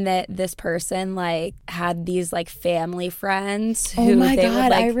 And that this person had these family friends who oh my they God,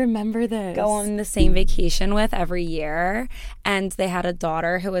 would I remember this. go on the same vacation with every year. And they had a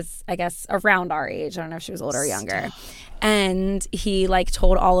daughter who was, I guess, around our age. I don't know if she was older or younger. And he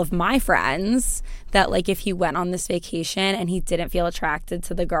told all of my friends that if he went on this vacation and he didn't feel attracted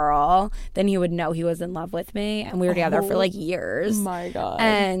to the girl, then he would know he was in love with me. And we were together for years. Oh my God.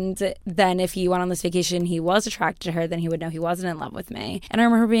 And then if he went on this vacation, he was attracted to her, then he would know he wasn't in love with me. And I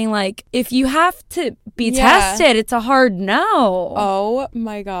remember being like, if you have to be tested, it's a hard no. Oh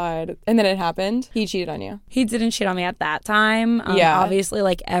my God. And then it happened. He cheated on you. He didn't cheat on me at that time. Obviously,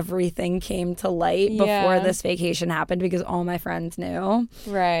 everything came to light before this vacation happened because all my friends knew.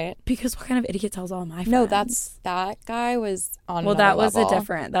 Right. Because what kind of idiot tells all my friends? No, that guy was on Well, that was level.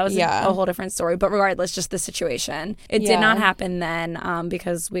 a whole different story. But regardless, just the situation. It did not happen then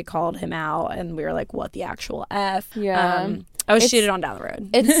because we called him out and we were like, what the actual F? Yeah. I was cheated on down the road.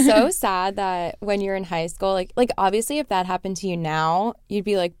 It's so sad that when you're in high school, obviously if that happened to you now, you'd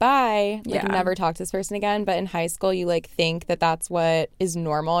be like, bye, never talk to this person again. But in high school, you think that that's what is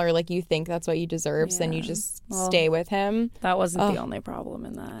normal, or you think that's what you deserve, so then you just stay with him. That wasn't the only problem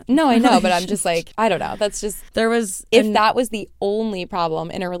in that. No, I know, but I'm just I don't know. That's just, there was, if that was the only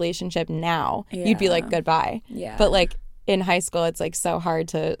problem in a relationship now, you'd be like, goodbye. Yeah. But in high school, it's so hard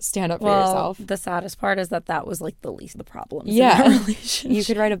to stand up for yourself. The saddest part is that was the least of the problems in our relationship. You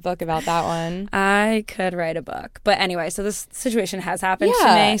could write a book about that one. I could write a book. But anyway, so this situation has happened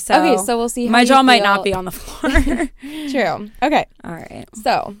to me. So okay, so we'll see how my you jaw might feel. not be on the floor. True. Okay. All right.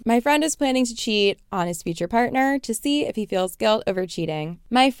 So my friend is planning to cheat on his future partner to see if he feels guilt over cheating.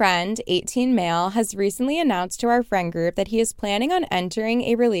 My friend, 18 male, has recently announced to our friend group that he is planning on entering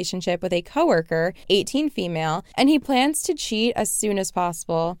a relationship with a coworker, 18 female, and he plans to cheat as soon as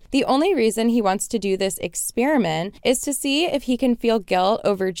possible. The only reason he wants to do this experiment is to see if he can feel guilt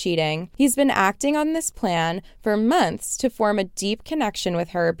over cheating. He's been acting on this plan for months to form a deep connection with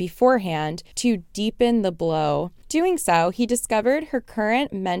her beforehand to deepen the blow. Doing so, he discovered her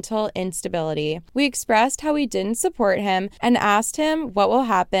current mental instability. We expressed how we didn't support him and asked him what will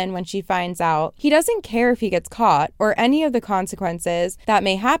happen when she finds out. He doesn't care if he gets caught or any of the consequences that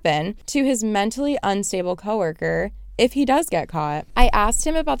may happen to his mentally unstable coworker. if he does get caught. I asked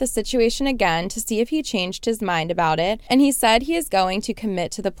him about the situation again to see if he changed his mind about it, and he said he is going to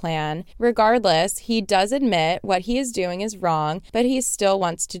commit to the plan. Regardless, he does admit what he is doing is wrong, but he still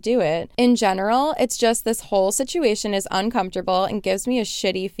wants to do it. In general, it's just this whole situation is uncomfortable and gives me a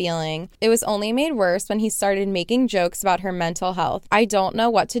shitty feeling. It was only made worse when he started making jokes about her mental health. I don't know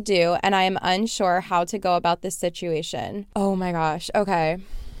what to do, and I am unsure how to go about this situation. Oh my gosh. Okay.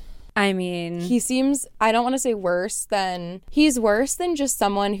 I mean, he seems, I don't want to say he's worse than just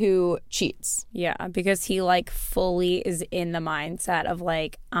someone who cheats. Yeah, because he like fully is in the mindset of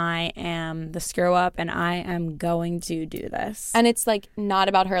like, I am the screw up and I am going to do this. And it's like not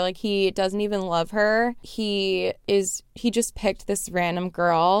about her. Like he doesn't even love her. He just picked this random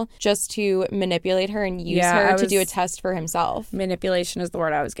girl just to manipulate her and use her to do a test for himself. Manipulation is the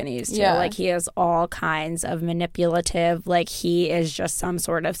word I was going to use too. Yeah. Like he has all kinds of manipulative, like he is just some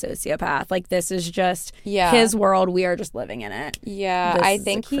sort of sociopath. Like this is just his world. We are just living in it. Yeah, I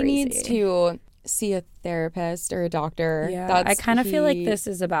think he needs to see a therapist or a doctor. Yeah, I kind of feel like this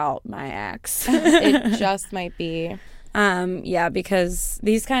is about my ex. It just might be. Yeah, because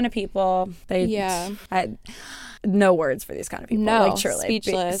these kind of people, no words for these kind of people. No, like truly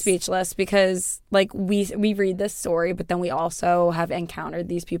speechless because like we read this story, but then we also have encountered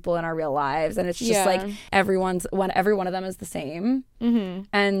these people in our real lives, and it's just like every one of them is the same,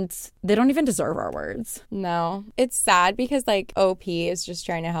 and they don't even deserve our words. No, it's sad because like OP is just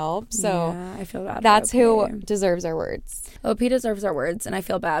trying to help, so I feel bad. That's who deserves our words. OP deserves our words, and I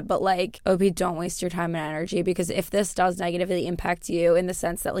feel bad, but like OP, don't waste your time and energy, because if this does negatively impact you in the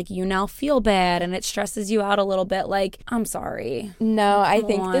sense that like you now feel bad and it stresses you out a little bit, like, I'm sorry. No, I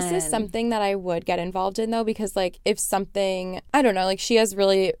think this is something that I would get involved in though, because like if something, I don't know, like she has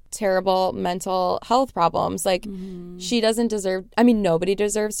really terrible mental health problems, like she doesn't deserve, I mean nobody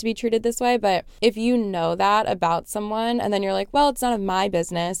deserves to be treated this way, but if you know that about someone and then you're like, well, it's none of my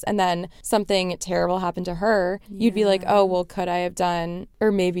business, and then something terrible happened to her, you'd be like, oh, well, could I have done,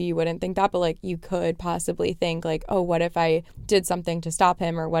 or maybe you wouldn't think that, but like you could possibly think like, oh, what if I did something to stop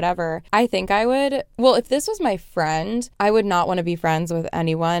him or whatever. I think I would, well, if this was my friend, I would not want to be friends with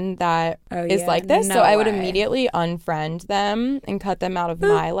anyone that is like this. No, so I would immediately unfriend them and cut them out of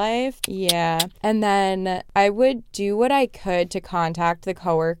my life. Yeah. And then I would do what I could to contact the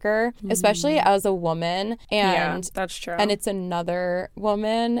coworker, especially as a woman. And that's true. And it's another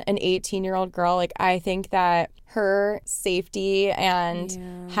woman, an 18-year-old girl. Like I think that her safety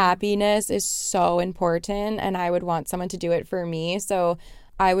and happiness is so important, and I would want someone to do it for me. So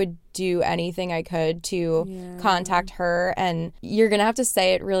I would do anything I could to contact her, and you're going to have to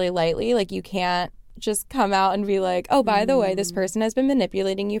say it really lightly. Like you can't just come out and be like, oh, by the way, this person has been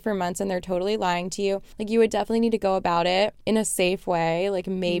manipulating you for months and they're totally lying to you. Like you would definitely need to go about it in a safe way, like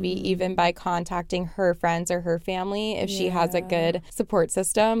maybe even by contacting her friends or her family if she has a good support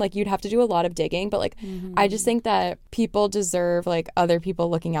system. Like you'd have to do a lot of digging, but like I just think that people deserve like other people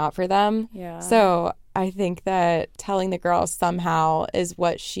looking out for them. So I think that telling the girl somehow is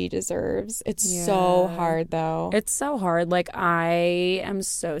what she deserves. It's so hard, though. It's so hard. Like, I am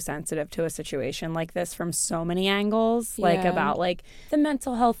so sensitive to a situation like this from so many angles. Like, about, like, the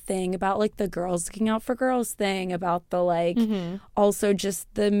mental health thing, about, like, the girls looking out for girls thing, about the, like, also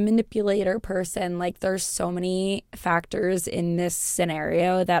just the manipulator person. Like, there's so many factors in this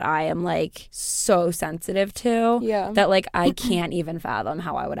scenario that I am, like, so sensitive to that, like, I can't even fathom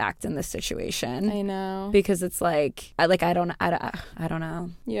how I would act in this situation. I know. Because it's like I don't know.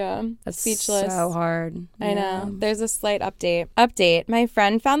 Yeah. That's speechless. So hard. I know. There's a slight update. My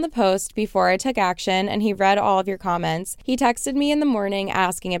friend found the post before I took action, and he read all of your comments. He texted me in the morning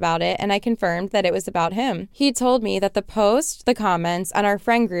asking about it, and I confirmed that it was about him. He told me that the post, the comments, and our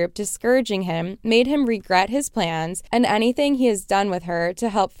friend group discouraging him made him regret his plans and anything he has done with her to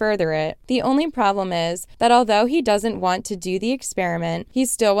help further it. The only problem is that although he doesn't want to do the experiment, he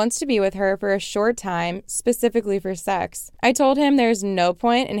still wants to be with her for a short time, specifically for sex. I told him there's no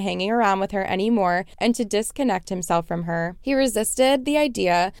point in hanging around with her anymore and to disconnect himself from her. He resisted the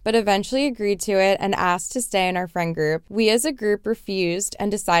idea, but eventually agreed to it and asked to stay in our friend group. We as a group refused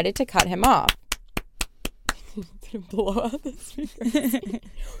and decided to cut him off. Blow out the speakers.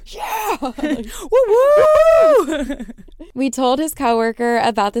 Yeah! Like, woo-woo! We told his coworker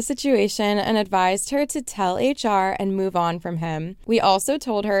about the situation and advised her to tell HR and move on from him. We also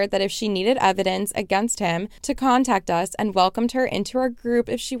told her that if she needed evidence against him, to contact us, and welcomed her into our group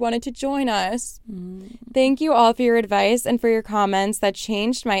if she wanted to join us. Thank you all for your advice and for your comments that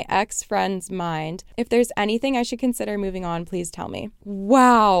changed my ex-friend's mind. If there's anything I should consider moving on, please tell me.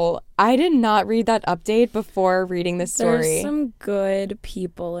 Wow. I did not read that update before reading reading this story. There's some good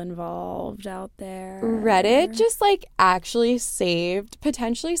people involved out there. Reddit just like actually saved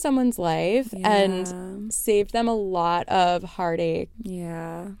potentially someone's life and saved them a lot of heartache.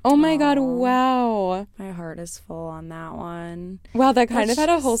 Yeah. Oh my God, wow. My heart is full on that one. Wow, that kind of had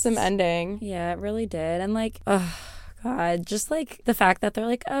a wholesome ending. Yeah, it really did. And like, God, just like the fact that they're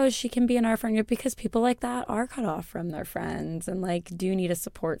like, oh, she can be in our friend group, because people like that are cut off from their friends and like do need a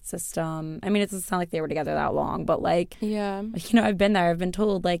support system. I mean, it doesn't sound like they were together that long, but like, yeah, you know, I've been there. I've been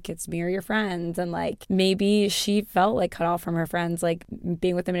told like it's me or your friends, and like maybe she felt like cut off from her friends, like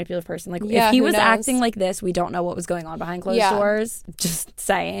being with a manipulative person. Like if he was acting like this, we don't know what was going on behind closed doors. Just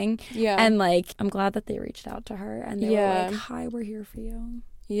saying. Yeah. And like, I'm glad that they reached out to her and they were like, hi, we're here for you.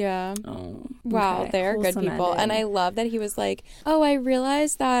 Yeah. Oh, wow, okay. they're good people. Ending. And I love that he was like, oh, I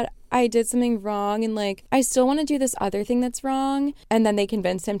realized that I did something wrong and like I still want to do this other thing that's wrong. And then they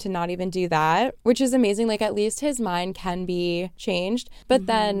convinced him to not even do that, which is amazing. Like at least his mind can be changed. But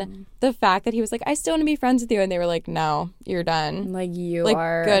then the fact that he was like, I still want to be friends with you, and they were like, no, you're done. Like you like,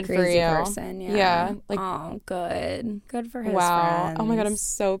 are good a crazy for you. person. Yeah. Like, oh, good for his wow. friends. Oh my God, I'm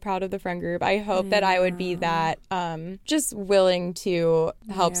so proud of the friend group. I hope that I would be that just willing to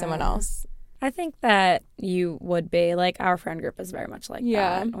help someone else. I think that you would be. Like, our friend group is very much like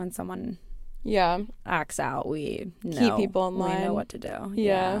that. When someone acts out, we know. Keep people in line. We know what to do.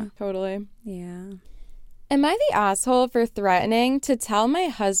 Yeah, totally. Yeah. Am I the asshole for threatening to tell my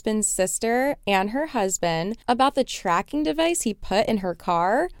husband's sister and her husband about the tracking device he put in her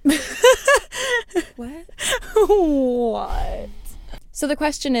car? What? What? So the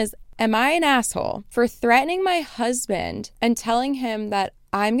question is, am I an asshole for threatening my husband and telling him that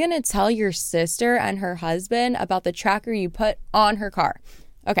I'm going to tell your sister and her husband about the tracker you put on her car?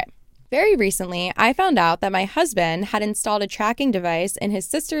 Okay. Very recently, I found out that my husband had installed a tracking device in his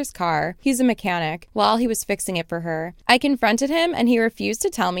sister's car. He's a mechanic, while he was fixing it for her. I confronted him and he refused to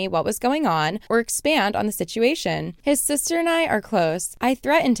tell me what was going on or expand on the situation. His sister and I are close. I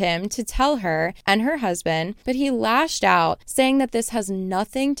threatened him to tell her and her husband, but he lashed out, saying that this has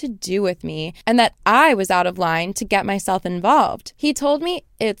nothing to do with me and that I was out of line to get myself involved. He told me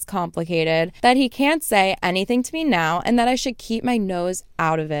it's complicated, that he can't say anything to me now, and that I should keep my nose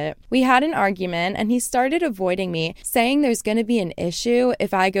out of it. We had an argument and he started avoiding me, saying there's going to be an issue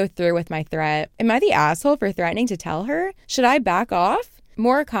if I go through with my threat. Am I the asshole for threatening to tell her? Should I back off?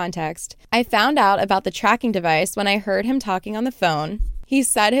 More context. I found out about the tracking device when I heard him talking on the phone. He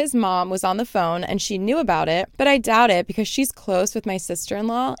said his mom was on the phone and she knew about it, but I doubt it because she's close with my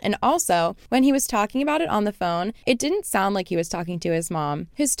sister-in-law. And also, when he was talking about it on the phone, it didn't sound like he was talking to his mom.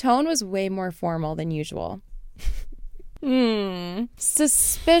 His tone was way more formal than usual.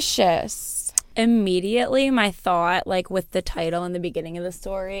 Suspicious. Immediately, my thought, like with the title in the beginning of the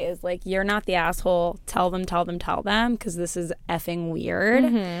story, is like, you're not the asshole. Tell them, because this is effing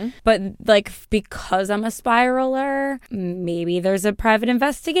weird. But like, because I'm a spiraler, maybe there's a private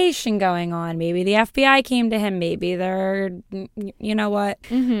investigation going on. Maybe the FBI came to him. Maybe you know what?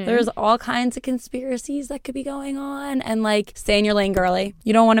 There's all kinds of conspiracies that could be going on. And like, stay in your lane, girly.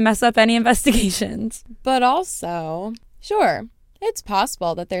 You don't want to mess up any investigations. But also, sure, it's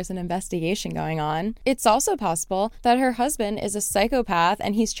possible that there's an investigation going on. It's also possible that her husband is a psychopath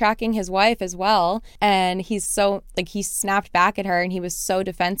and he's tracking his wife as well. And he snapped back at her and he was so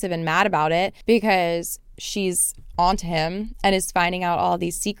defensive and mad about it because she's onto him and is finding out all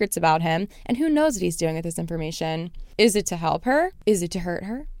these secrets about him. And who knows what he's doing with this information? Is it to help her? Is it to hurt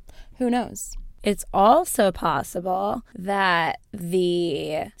her? Who knows? It's also possible that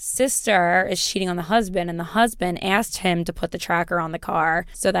the sister is cheating on the husband and the husband asked him to put the tracker on the car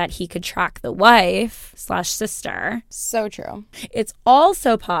so that he could track the wife/sister. So true. It's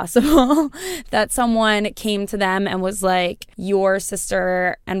also possible that someone came to them and was like, your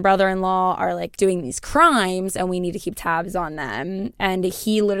sister and brother-in-law are like doing these crimes and we need to keep tabs on them. And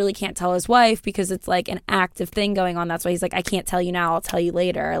he literally can't tell his wife because it's like an active thing going on. That's why he's like, I can't tell you now. I'll tell you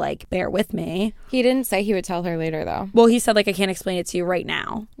later. Like, bear with me. He didn't say he would tell her later, though. Well, he said, like, I can't explain it to you right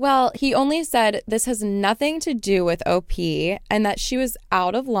now. Well, he only said this has nothing to do with OP and that she was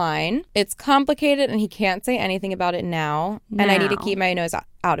out of line. It's complicated and he can't say anything about it now. And I need to keep my nose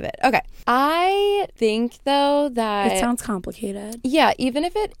out of it. Okay. I think, though, that... It sounds complicated. Yeah, even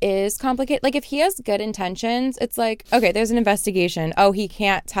if it is complicated, like if he has good intentions, it's like, okay, there's an investigation. Oh, he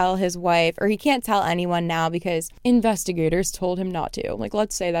can't tell his wife or he can't tell anyone now because investigators told him not to. Like,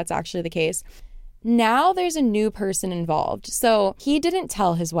 let's say that's actually the case. now there's a new person involved. So he didn't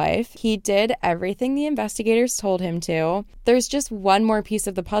tell his wife. He did everything the investigators told him to. There's just one more piece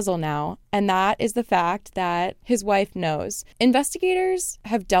of the puzzle now, and that is the fact that his wife knows. Investigators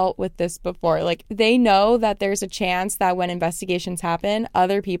have dealt with this before. Like, they know that there's a chance that when investigations happen,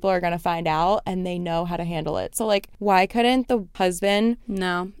 other people are going to find out, and they know how to handle it. So, like, why couldn't the husband...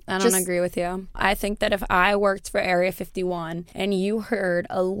 No, I don't agree with you. I think that if I worked for Area 51 and you heard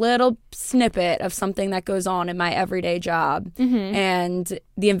a little snippet of something that goes on in my everyday job, and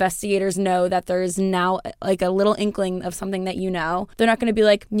the investigators know that there's now like a little inkling of something that you know, they're not going to be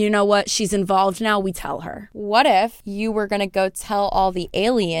like, you know what, she's involved now, we tell her. What if you were going to go tell all the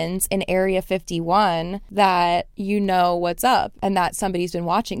aliens in Area 51 that you know what's up and that somebody's been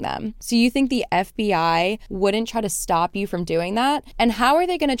watching them? So you think the FBI wouldn't try to stop you from doing that? And how are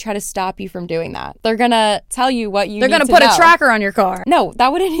they going to try to stop you from doing that? They're going to tell you what you need to know. They're going to put a tracker on your car. No,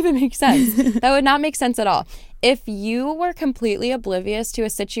 that wouldn't even make sense. That would not make sense at all. If you were completely oblivious to a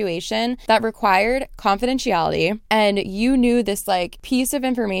situation that required confidentiality and you knew this like piece of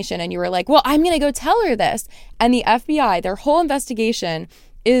information and you were like, well, I'm going to go tell her this. And the FBI, their whole investigation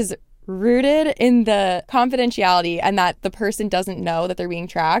is rooted in the confidentiality and that the person doesn't know that they're being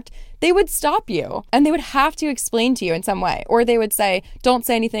tracked, they would stop you and they would have to explain to you in some way, or they would say, don't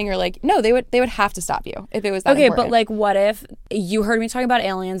say anything, or like, no, they would have to stop you if it was that important. But like, what if you heard me talking about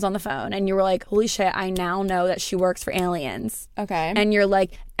aliens on the phone and you were like, holy shit, I now know that she works for aliens. Okay. And you're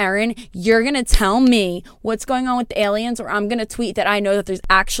like, Erin, you're going to tell me what's going on with the aliens, or I'm going to tweet that I know that there's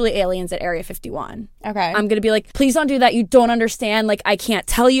actually aliens at Area 51. Okay. I'm going to be like, please don't do that. You don't understand. Like, I can't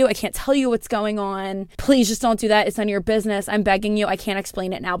tell you what's going on. Please just don't do that. It's none of your business. I'm begging you. I can't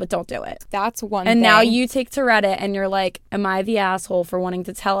explain it now, but don't do it. That's one thing. And now you take to Reddit and you're like, am I the asshole for wanting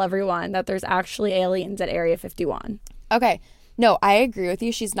to tell everyone that there's actually aliens at Area 51? Okay. No, I agree with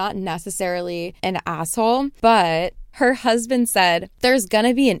you. She's not necessarily an asshole, but her husband said there's going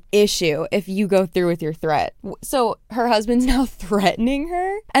to be an issue if you go through with your threat. So her husband's now threatening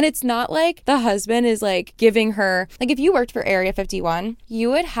her. And it's not like the husband is like giving her, like if you worked for Area 51,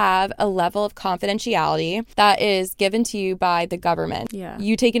 you would have a level of confidentiality that is given to you by the government. Yeah.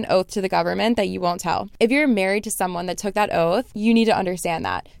 You take an oath to the government that you won't tell. If you're married to someone that took that oath, you need to understand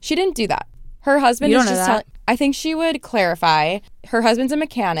that. She didn't do that. Her husband is just telling, I think she would clarify. Her husband's a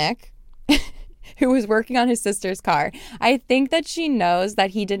mechanic who was working on his sister's car. I think that she knows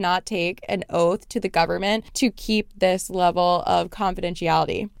that he did not take an oath to the government to keep this level of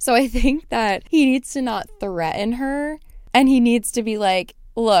confidentiality. So I think that he needs to not threaten her, and he needs to be like,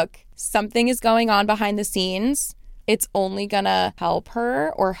 look, something is going on behind the scenes. It's only gonna help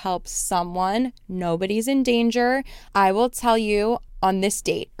her or help someone. Nobody's in danger. I will tell you on this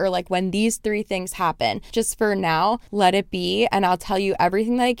date, or like when these 3 things happen. Just for now, let it be, and I'll tell you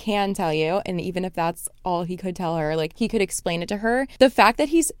everything that I can tell you. And even if that's all he could tell her, like he could explain it to her. The fact that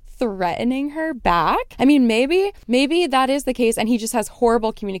he's threatening her back, I mean, maybe that is the case and he just has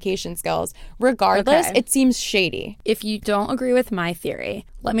horrible communication skills. Regardless, It seems shady. If you don't agree with my theory,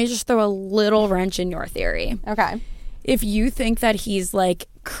 let me just throw a little wrench in your theory. Okay. If you think that he's like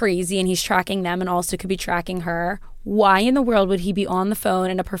crazy and he's tracking them and also could be tracking her, why in the world would he be on the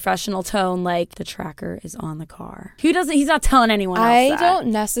phone in a professional tone like the tracker is on the car? He's not telling anyone else I that. don't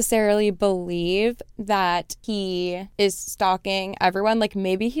necessarily believe that he is stalking everyone. Like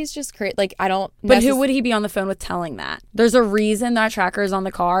maybe he's just crazy. Like I don't. But who would he be on the phone with telling that? There's a reason that tracker is on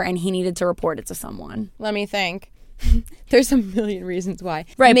the car and he needed to report it to someone. Let me think. There's a million reasons why.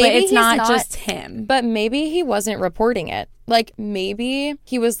 Right, maybe but it's not just him. But maybe he wasn't reporting it. Like, maybe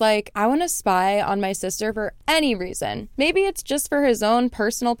he was like, I want to spy on my sister for any reason. Maybe it's just for his own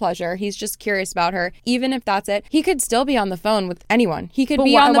personal pleasure. He's just curious about her. Even if that's it, he could still be on the phone with anyone. He could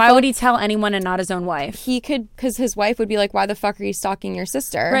be on the phone. Why would he tell anyone and not his own wife? He could, because his wife would be like, why the fuck are you stalking your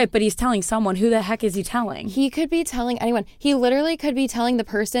sister? Right, but he's telling someone. Who the heck is he telling? He could be telling anyone. He literally could be telling the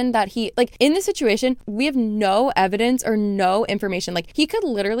person that he, like, in this situation, we have no evidence or no information. Like, he could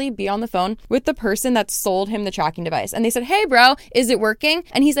literally be on the phone with the person that sold him the tracking device. And they said, hey, bro, is it working?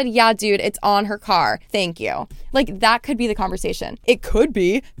 And he said, yeah, dude, it's on her car. Thank you. Like, that could be the conversation. It could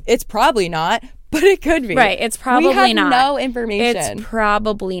be. It's probably not. But it could be. Right. It's probably not. We have no information. It's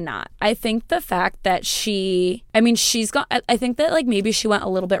probably not. I think the fact that I think that like maybe she went a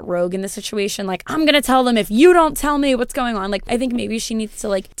little bit rogue in the situation. Like, I'm going to tell them if you don't tell me what's going on. Like, I think maybe she needs to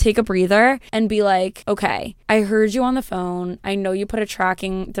like take a breather and be like, okay, I heard you on the phone. I know you put a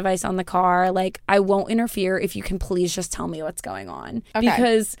tracking device on the car. Like, I won't interfere if you can please just tell me what's going on. Okay.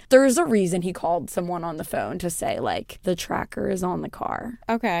 Because there's a reason he called someone on the phone to say like the tracker is on the car.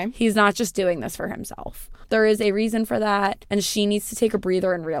 Okay. He's not just doing this for for himself. There is a reason for that, and she needs to take a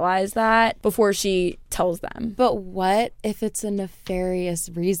breather and realize that before she tells them. But what if it's a nefarious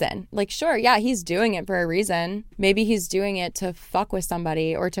reason? Like, sure, yeah, he's doing it for a reason. Maybe he's doing it to fuck with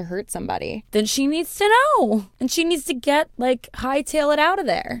somebody or to hurt somebody. Then she needs to know. And she needs to get, like, hightail it out of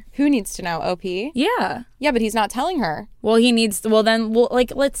there. Who needs to know? OP? Yeah. Yeah, but he's not telling her. Well, he needs to,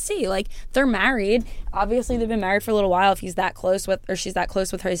 like, let's see. Like, they're married. Obviously, they've been married for a little while if he's that close with, or she's that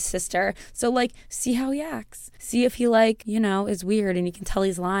close with her sister. So, like, see how he acts. See if he, like, you know, is weird and you can tell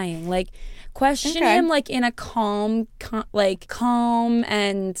he's lying. Like, question him, like, in a calm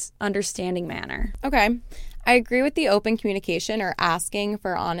and understanding manner. Okay. I agree with the open communication or asking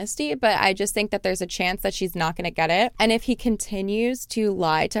for honesty, but I just think that there's a chance that she's not going to get it. And if he continues to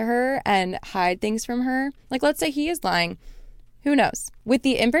lie to her and hide things from her, like let's say he is lying, who knows? With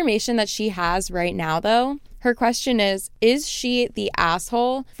the information that she has right now, though, her question is she the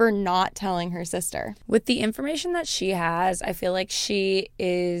asshole for not telling her sister? With the information that she has, I feel like she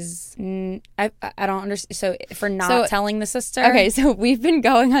is, I don't understand. So for not telling the sister? Okay, so we've been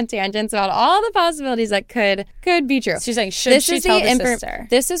going on tangents about all the possibilities that could be true. She's saying, should she tell the sister?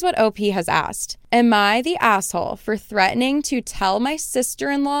 This is what OP has asked. Am I the asshole for threatening to tell my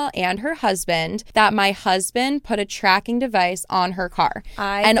sister-in-law and her husband that my husband put a tracking device on her car?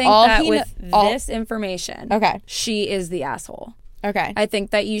 I think that with this information, okay, she is the asshole. Okay. I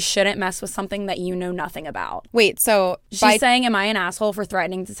think that you shouldn't mess with something that you know nothing about. Wait, so she's saying, am I an asshole for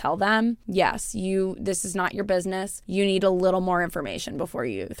threatening to tell them? Yes, this is not your business. You need a little more information before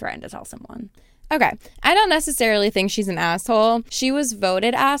you threaten to tell someone. Okay. I don't necessarily think she's an asshole. She was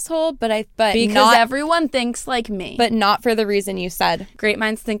voted asshole, but because everyone thinks like me. But not for the reason you said. Great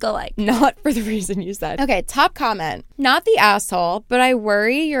minds think alike. Not for the reason you said. Okay, top comment. Not the asshole, but I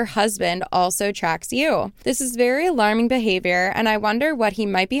worry your husband also tracks you. This is very alarming behavior, and I wonder what he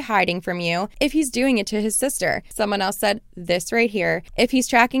might be hiding from you if he's doing it to his sister. Someone else said this right here. If he's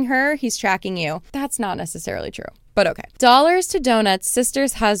tracking her, he's tracking you. That's not necessarily true. But okay. Dollars to Donuts'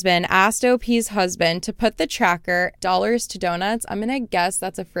 sister's husband asked OP's husband to put the tracker, dollars to donuts. I'm going to guess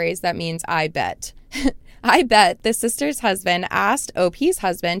that's a phrase that means I bet. I bet the sister's husband asked OP's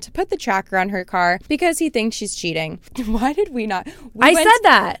husband to put the tracker on her car because he thinks she's cheating. Why did we not? I said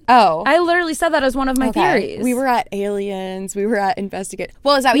that. Oh. I literally said that as one of my theories. We were at aliens. We were at investigate.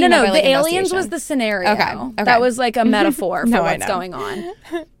 Well, is that what you meant by, like, the aliens was the scenario. Okay. That was like a metaphor for what's going on.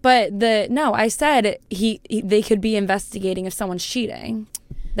 But I said they could be investigating if someone's cheating.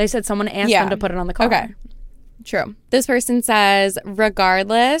 They said someone asked them to put it on the car. Okay. True. This person says,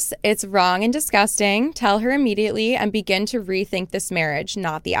 regardless, it's wrong and disgusting. Tell her immediately and begin to rethink this marriage,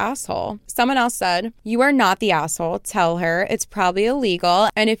 not the asshole. Someone else said, you are not the asshole. Tell her it's probably illegal.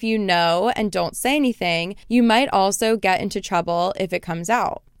 And if you know and don't say anything, you might also get into trouble if it comes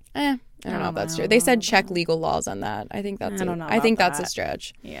out. I don't know if that's true. They said check legal laws on that. I think that's that's a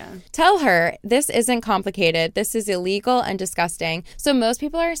stretch. Yeah. Tell her this isn't complicated. This is illegal and disgusting. So most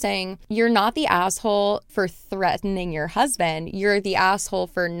people are saying you're not the asshole for threatening your husband. You're the asshole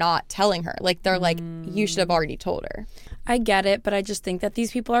for not telling her. Like they're like, you should have already told her. I get it, but I just think that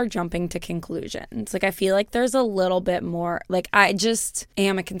these people are jumping to conclusions. Like, I feel like there's a little bit more, like, I just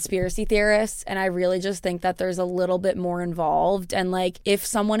am a conspiracy theorist, and I really just think that there's a little bit more involved. And, like, if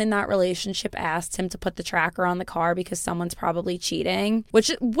someone in that relationship asked him to put the tracker on the car because someone's probably cheating,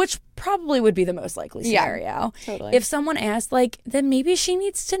 which probably would be the most likely scenario. Yeah, totally. If someone asked, like, then maybe she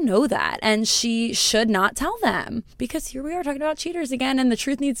needs to know that, and she should not tell them. Because here we are talking about cheaters again, and the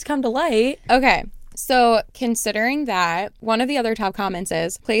truth needs to come to light. Okay. So considering that, one of the other top comments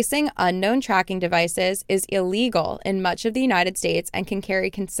is, placing unknown tracking devices is illegal in much of the United States and can carry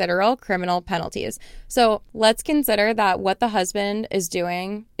considerable criminal penalties. So let's consider that what the husband is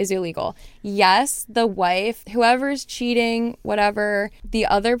doing is illegal. Yes, the wife, whoever's cheating, whatever, the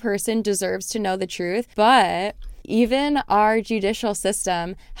other person deserves to know the truth, but even our judicial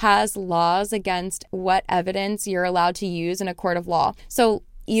system has laws against what evidence you're allowed to use in a court of law. So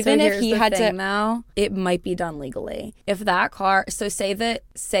even if he had to, now it might be done legally. If that car, so say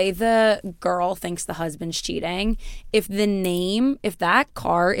the girl thinks the husband's cheating. If that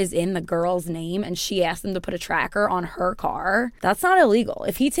car is in the girl's name and she asked them to put a tracker on her car, that's not illegal.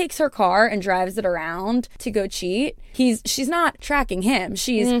 If he takes her car and drives it around to go cheat, she's not tracking him.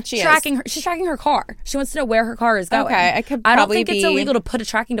 She's tracking her. She's tracking her car. She wants to know where her car is going. Okay, I don't think it's illegal to put a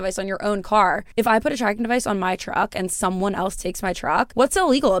tracking device on your own car. If I put a tracking device on my truck and someone else takes my truck, what's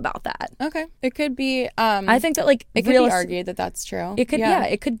illegal illegal about that. Okay. It could be I think that like it could be argued that that's true. It could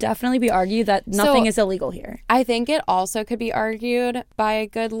it could definitely be argued that nothing is illegal here. I think it also could be argued by a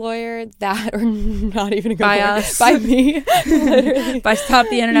good lawyer that, or not even a good lawyer, us. by me, literally. By Stop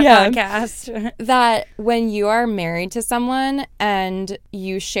the Internet podcast. That when you are married to someone and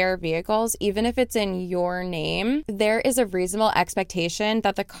you share vehicles, even if it's in your name, there is a reasonable expectation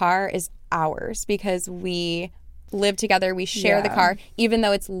that the car is ours because we live together, we share the car, even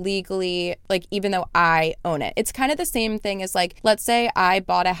though it's legally, like, even though I own it. It's kind of the same thing as, like, let's say I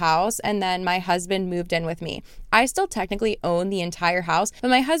bought a house and then my husband moved in with me. I still technically own the entire house, but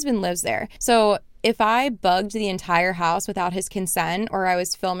my husband lives there. So if I bugged the entire house without his consent, or I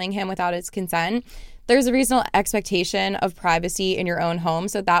was filming him without his consent, there's a reasonable expectation of privacy in your own home,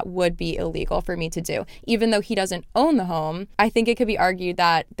 so that would be illegal for me to do. Even though he doesn't own the home, I think it could be argued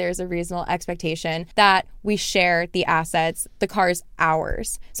that there's a reasonable expectation that we share the assets. The car's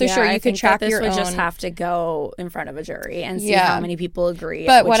ours. So sure, you could track your own. This would just have to go in front of a jury and see how many people agree.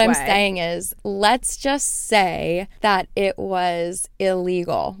 But what I'm saying is, let's just say that it was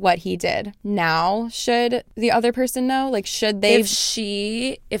illegal what he did. Now, should the other person know? Like, should they?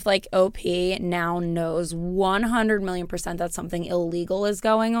 If like OP now knows 100 million % that something illegal is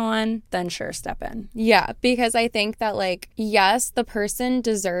going on, then sure, step in. Yeah, because I think that, like, yes, the person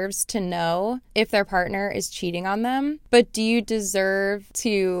deserves to know if their partner is cheating on them, but do you deserve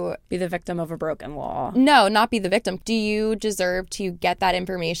to be the victim of a broken law? No, not be the victim. Do you deserve to get that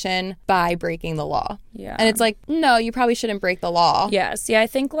information by breaking the law? Yeah. And it's like, no, you probably shouldn't break the law. Yeah. See, I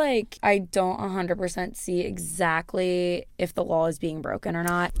think, like, I don't 100% see exactly if the law is being broken or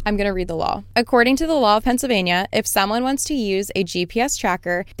not. I'm going to read the law. According to the law of Pennsylvania, if someone wants to use a GPS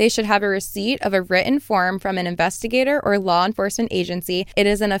tracker, they should have a receipt of a written form from an investigator or law enforcement agency. It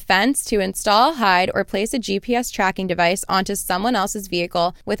is an offense to install, hide, or place a GPS tracking device onto someone else's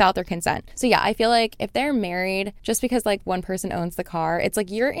vehicle without their consent. So yeah, I feel like if they're married, just because like one person owns the car, it's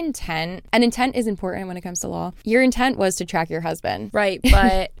like your intent, and intent is important when it comes to law. Your intent was to track your husband. Right,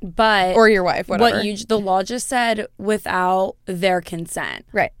 but or your wife, whatever. The law just said without their consent.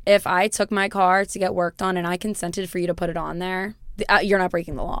 Right. If I took my car to get worked on and I consented for you to put it on there, you're not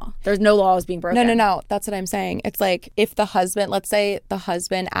breaking the law. There's no laws being broken. No. That's what I'm saying. It's like if the husband, let's say the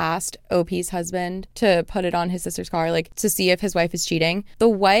husband asked OP's husband to put it on his sister's car, like to see if his wife is cheating. The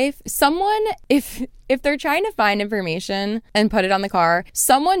wife, someone, if they're trying to find information and put it on the car,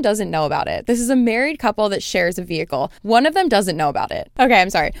 someone doesn't know about it. This is a married couple that shares a vehicle. One of them doesn't know about it. Okay, I'm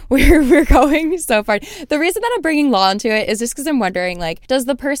sorry. We're going so far. The reason that I'm bringing law into it is just because I'm wondering, like, does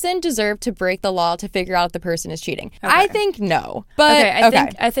the person deserve to break the law to figure out if the person is cheating? Okay. I think no. But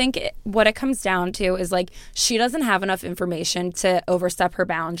I think what it comes down to is, like, she doesn't have enough information to overstep her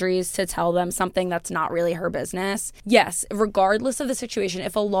boundaries to tell them something that's not really her business. Yes, regardless of the situation,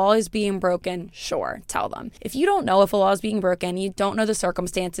 if a law is being broken, sure, tell them. If you don't know if a law is being broken, you don't know the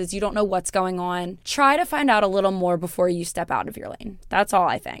circumstances, you don't know what's going on, try to find out a little more before you step out of your lane. That's all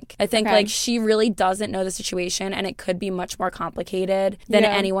I think. I think like she really doesn't know the situation, and it could be much more complicated than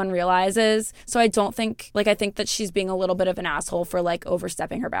anyone realizes. So I don't think, like, I think that she's being a little bit of an asshole for like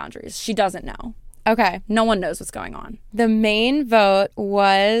overstepping her boundaries. She doesn't know. Okay. No one knows what's going on. The main vote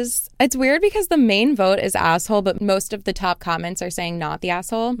was, it's weird because the main vote is asshole, but most of the top comments are saying not the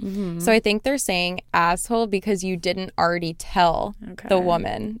asshole. Mm-hmm. So I think they're saying asshole because you didn't already tell the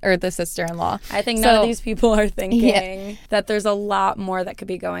woman or the sister-in-law. I think none of these people are thinking that there's a lot more that could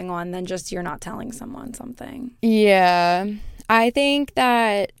be going on than just you're not telling someone something. Yeah. I think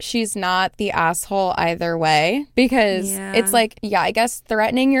that she's not the asshole either way because it's like, I guess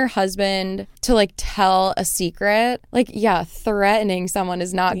threatening your husband to like tell a secret, like, threatening someone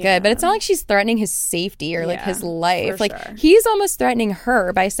is not good, but it's not like she's threatening his safety or like his life. Like he's almost threatening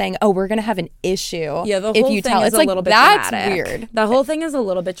her by saying, oh, we're going to have an issue if you tell. It's like, that's dramatic. Weird. The whole thing is a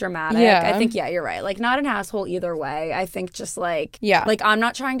little bit dramatic. I think, you're right. Like, not an asshole either way. I think just like, like, I'm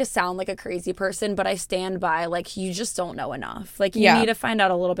not trying to sound like a crazy person, but I stand by, like, you just don't know enough. Like, you need to find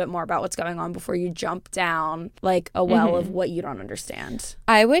out a little bit more about what's going on before you jump down like a well of what you don't understand.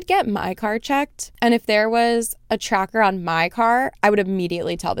 I would get my car checked, and if there was a tracker on my car, I would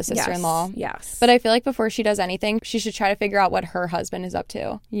immediately tell the sister-in-law. Yes. But I feel like before she does anything, she should try to figure out what her husband is up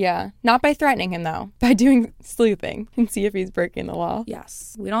to. Yeah. Not by threatening him, though. By doing sleuthing and see if he's breaking the law.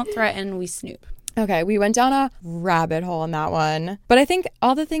 Yes. We don't threaten, we snoop. Okay, we went down a rabbit hole in that one. But I think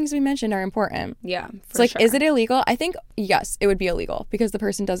all the things we mentioned are important. Yeah, it's like, is it illegal? I think, yes, it would be illegal because the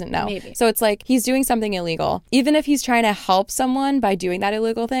person doesn't know. Maybe. So it's like he's doing something illegal. Even if he's trying to help someone by doing that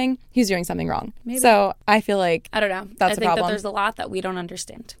illegal thing, he's doing something wrong. Maybe. So I feel like I don't know. That's a problem. I think that there's a lot that we don't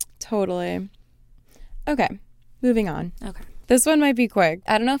understand. Totally. Okay, moving on. Okay. This one might be quick.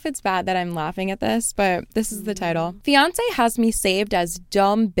 I don't know if it's bad that I'm laughing at this, but this is the title. Fiance has me saved as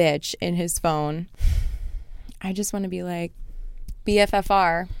dumb bitch in his phone. I just want to be like,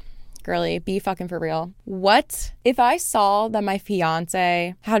 BFFR. Girly, be fucking for real. What? If I saw that my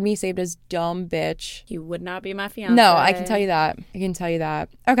fiance had me saved as dumb bitch. You would not be my fiance. No, I can tell you that.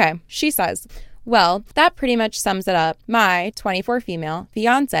 Okay, she says, well, that pretty much sums it up. My 24 female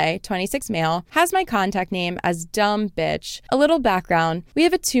fiance, 26 male, has my contact name as dumb bitch. A little background. We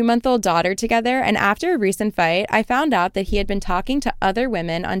have a 2-month-old daughter together, and after a recent fight, I found out that he had been talking to other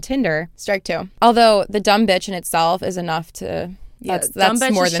women on Tinder. Strike 2. Although the dumb bitch in itself is enough to... That's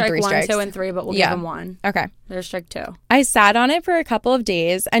more than 3 strikes. 1, 2, and 3, but we'll give them 1. Okay. There's strike 2. I sat on it for a couple of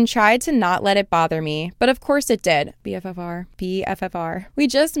days and tried to not let it bother me, but of course it did. BFFR. We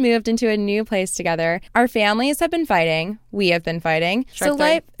just moved into a new place together. Our families have been fighting. We have been fighting. So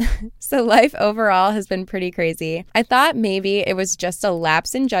life overall has been pretty crazy. I thought maybe it was just a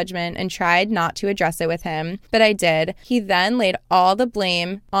lapse in judgment and tried not to address it with him, but I did. He then laid all the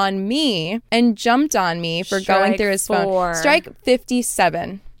blame on me and jumped on me for going through his phone. Strike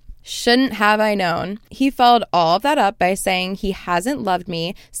 57. Shouldn't have I known. He followed all of that up by saying he hasn't loved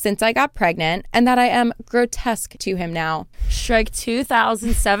me since I got pregnant and that I am grotesque to him now. Strike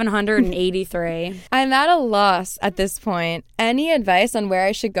 2,783. I'm at a loss at this point. Any advice on where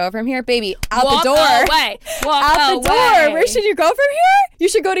I should go from here? Baby, out Walk the door. Away. Walk out away. the door. Where should you go from here? You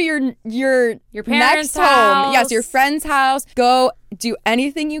should go to your parents' next house. home. Yes, your friend's house. Go do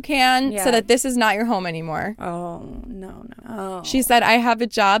anything you can so that this is not your home anymore. Oh, no. She said, I have a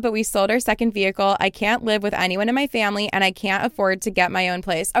job, but we sold our second vehicle. I can't live with anyone in my family, and I can't afford to get my own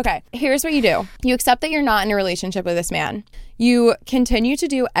place. Okay, here's what you do. You accept that you're not in a relationship with this man. You continue to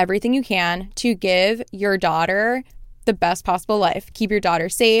do everything you can to give your daughter the best possible life. Keep your daughter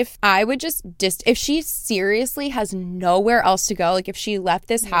safe. I would just if she seriously has nowhere else to go, like if she left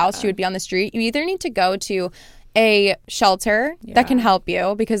this house, she would be on the street. You either need to go to a shelter that can help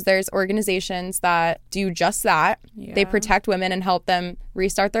you, because there's organizations that do just that. They protect women and help them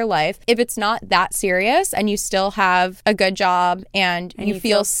restart their life. If it's not that serious and you still have a good job and you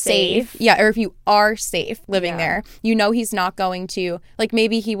feel safe, or if you are safe living there, you know he's not going to, like,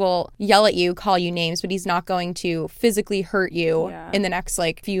 maybe he will yell at you, call you names, but he's not going to physically hurt you in the next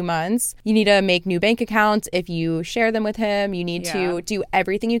like few months. You need to make new bank accounts. If you share them with him, you need to do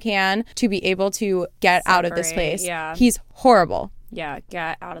everything you can to be able to get out of this place. He's horrible. Yeah,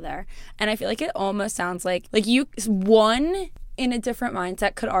 get out of there. And I feel like it almost sounds like in a different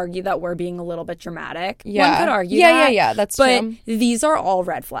mindset could argue that we're being a little bit dramatic. Yeah. One could argue that. Yeah, that's true. But these are all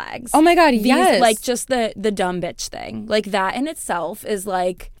red flags. Oh my God, yes. Like just the dumb bitch thing. Like that in itself is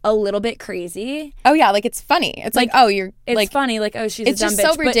like a little bit crazy. Oh yeah, like it's funny. It's like oh, you're it's like funny, like oh, she's a dumb bitch. It's just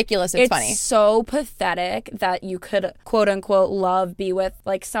so ridiculous, it's funny. It's so pathetic that you could quote unquote be with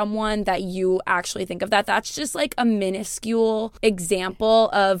like someone that you actually think of that. That's just like a minuscule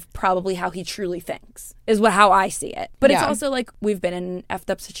example of probably how he truly thinks. Is how I see it. But it's also like we've been in effed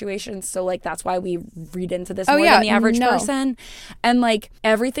up situations, so like that's why we read into this more than the average person. And like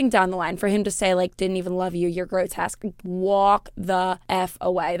everything down the line for him to say like didn't even love you, you're grotesque, walk the F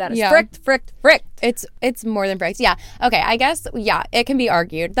away. That is fricked. It's more than fricked. Yeah. Okay, I guess it can be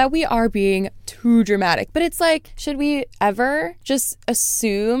argued that we are being too dramatic. But it's like, should we ever just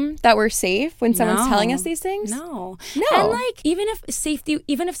assume that we're safe when someone's telling us these things? No. And like even if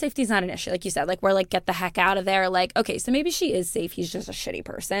safety's not an issue, like you said, like we're like get the heck out of there, like okay, so maybe she is safe, he's just a shitty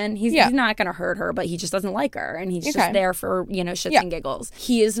person, he's not gonna hurt her, but he just doesn't like her and he's just there for shits and giggles.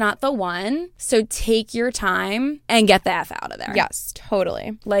 He is not the one, so take your time and get the F out of there. Yes,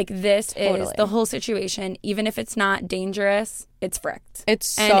 totally. Like this is the whole situation. Even if it's not dangerous, it's fricked. It's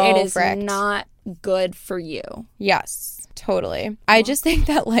so and it is fricked. Not good for you. Yes, totally. I just think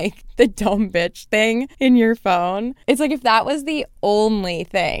that like the dumb bitch thing in your phone, it's like if that was the only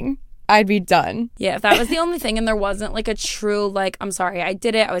thing, I'd be done. Yeah, if that was the only thing and there wasn't like a true like, I'm sorry, I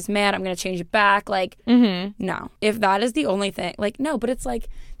did it, I was mad, I'm gonna change it back, like no. If that is the only thing, like no, but it's like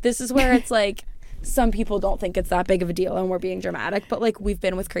this is where it's like some people don't think it's that big of a deal and we're being dramatic, but like we've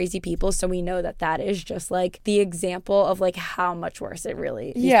been with crazy people, so we know that is just like the example of like how much worse it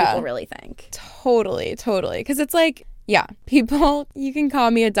really people really think. Totally because it's like people, you can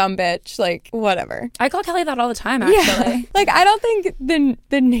call me a dumb bitch, like whatever. I call Kelly that all the time, actually. Like I don't think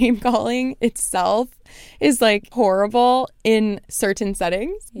the name calling itself is like horrible in certain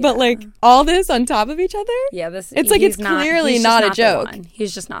settings, but like all this on top of each other, it's like it's clearly not a joke.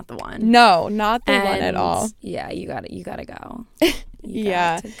 He's just not the one. No, not the one at all. Yeah, you gotta go.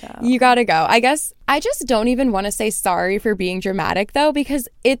 You gotta go. I guess I just don't even want to say sorry for being dramatic, though, because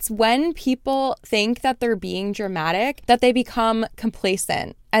it's when people think that they're being dramatic that they become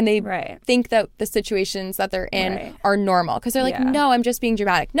complacent and they think that the situations that they're in are normal, because they're like, no, I'm just being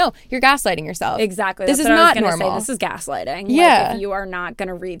dramatic. No, you're gaslighting yourself. Exactly. This is not normal. This is gaslighting. Yeah. Like, if you are not going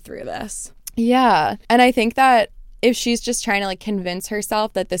to read through this. Yeah. And I think that if she's just trying to like convince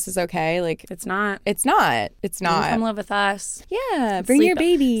herself that this is okay, like it's not. You come live with us. Yeah, bring your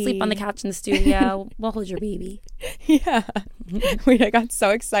baby. Sleep on the couch in the studio. We'll hold your baby. Yeah. Wait, I got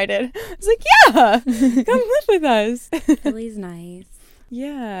so excited. I was like, yeah, come live with us. Philly's nice.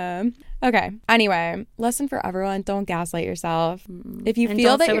 Yeah. Okay. Anyway, lesson for everyone: don't gaslight yourself. If you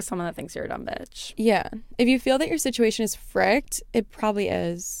feel that with someone that thinks you're a dumb bitch. Yeah. If you feel that your situation is fricked, it probably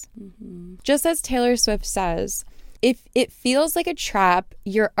is. Just as Taylor Swift says, if it feels like a trap,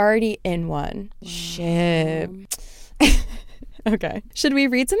 you're already in one. Shit. Okay. Should we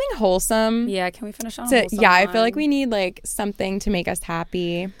read something wholesome? Yeah, can we finish on a wholesome I feel like we need like something to make us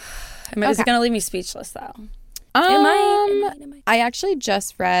happy. It's going to leave me speechless, though. I actually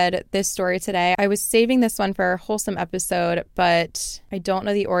just read this story today. I was saving this one for a wholesome episode, but I don't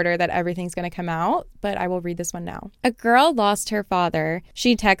know the order that everything's going to come out, but I will read this one now. A girl lost her father.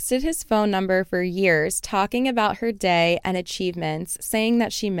 She texted his phone number for years, talking about her day and achievements, saying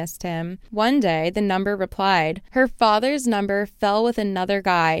that she missed him. One day, the number replied. Her father's number fell with another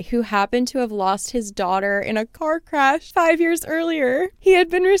guy who happened to have lost his daughter in a car crash 5 years earlier. He had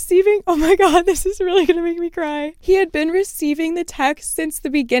been receiving... Oh my God, this is really going to make me cry. He had been receiving the text since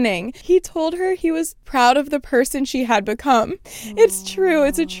the beginning. He told her he was proud of the person she had become. It's true.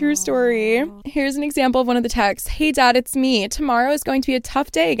 It's a true story. Here's an example of one of the texts. Hey, Dad, it's me. Tomorrow is going to be a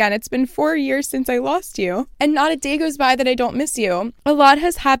tough day again. It's been 4 years since I lost you. And not a day goes by that I don't miss you. A lot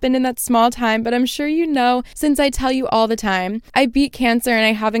has happened in that small time, but I'm sure you know since I tell you all the time. I beat cancer and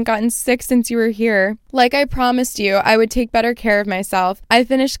I haven't gotten sick since you were here. Like I promised you, I would take better care of myself. I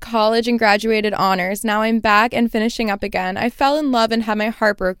finished college and graduated honors. Now I'm back and finishing up again. I fell in love and had my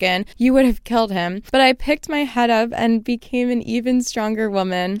heart broken. You would have killed him. But I picked my head up and became an even stronger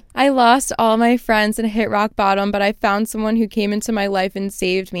woman. I lost all my friends and hit rock bottom, but I found someone who came into my life and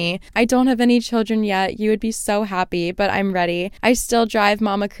saved me. I don't have any children yet. You would be so happy, but I'm ready. I still drive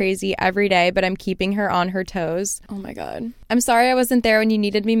Mama crazy every day, but I'm keeping her on her toes. Oh my God. I'm sorry I wasn't there when you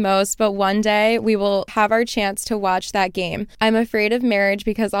needed me most, but one day we will have our chance to watch that game. I'm afraid of marriage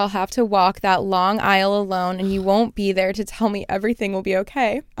because I'll have to walk that long aisle alone and you won't be there to tell me everything will be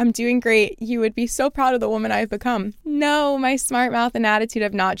okay. I'm doing great. You would be so proud of the woman I've become. No, my smart mouth and attitude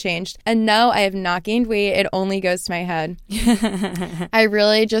have not changed. And no, I have not gained weight. It only goes to my head. I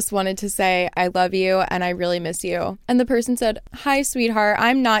really just wanted to say I love you and I really miss you. And the person said, hi, sweetheart.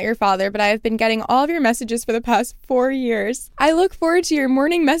 I'm not your father, but I have been getting all of your messages for the past 4 years. I look forward to your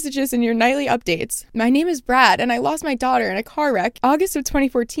morning messages and your nightly updates. My name is Brad and I lost my daughter in a car wreck August of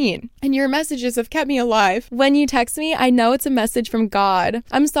 2014. And your messages have kept me alive. When you text me, I know it's a message from God.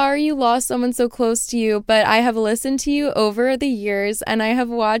 I'm sorry you lost someone so close to you, but I have listened to you over the years and I have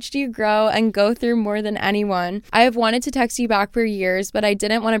watched you grow and go through more than anyone. I have wanted to text you back for years, but I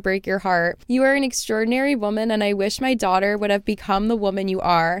didn't want to break your heart. You are an extraordinary woman and I wish my daughter would have become the woman you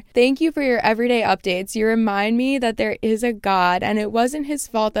are. Thank you for your everyday updates. You remind me that there is a God and it wasn't his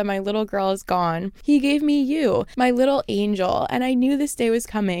fault that my little girl is gone. He gave me you, my little angel, and I knew this day was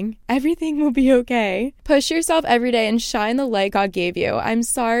coming. Everything will be okay. Push yourself every day and shine the light God gave you. I'm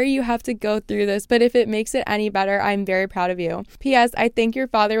sorry you have to go through this, but if it makes it any better, I'm very proud of you. P.S. I think your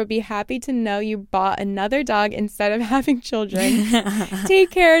father would be happy to know you bought another dog instead of having children.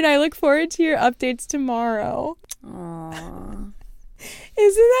 Take care and I look forward to your updates tomorrow. Aww.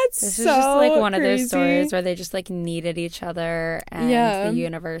 Isn't that so This is just like one crazy? Of those stories where they just like needed each other and the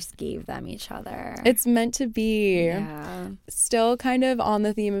universe gave them each other. It's meant to be. Yeah. Still kind of on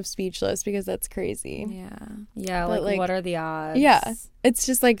the theme of speechless because that's crazy. Yeah. Yeah, but like what are the odds? Yeah. It's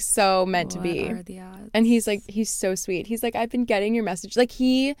just like so meant to be. What are the odds? And he's so sweet. He's like, I've been getting your message. Like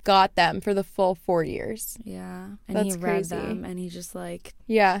he got them for the full 4 years. Yeah. And that's he read crazy. them and he just like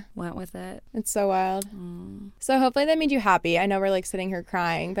went with it. It's so wild. So hopefully that made you happy. I know we're like sitting here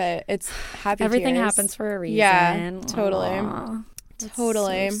crying, but it's happy Everything tears. happens for a reason. Yeah, totally. Aww.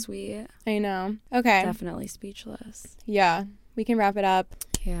 Totally. So sweet. I know. Okay. Definitely speechless. Yeah. We can wrap it up.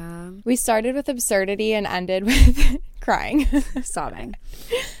 Yeah. We started with absurdity and ended with crying. Sobbing.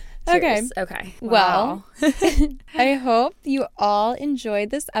 Cheers. Okay. Wow. Well, I hope you all enjoyed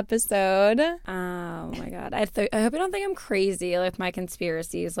this episode. Oh my God. I hope you don't think I'm crazy with my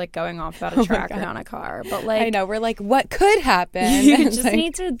conspiracies, like going off about a tracker on a car. But like, I know, we're like, what could happen? You just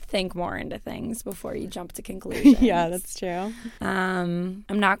need to think more into things before you jump to conclusions. Yeah, that's true. I'm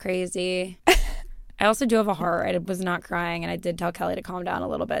not crazy. I also do have a heart. I was not crying, and I did tell Kelly to calm down a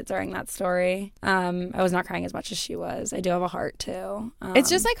little bit during that story. I was not crying as much as she was. I do have a heart, too. It's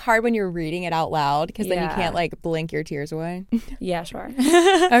just, like, hard when you're reading it out loud, because then you can't, like, blink your tears away. Yeah, sure.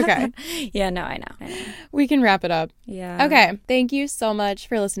 Okay. Yeah, no, I know. We can wrap it up. Yeah. Okay. Thank you so much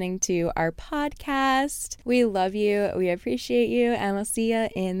for listening to our podcast. We love you. We appreciate you, and we'll see you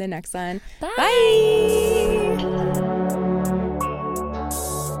in the next one. Bye. Bye.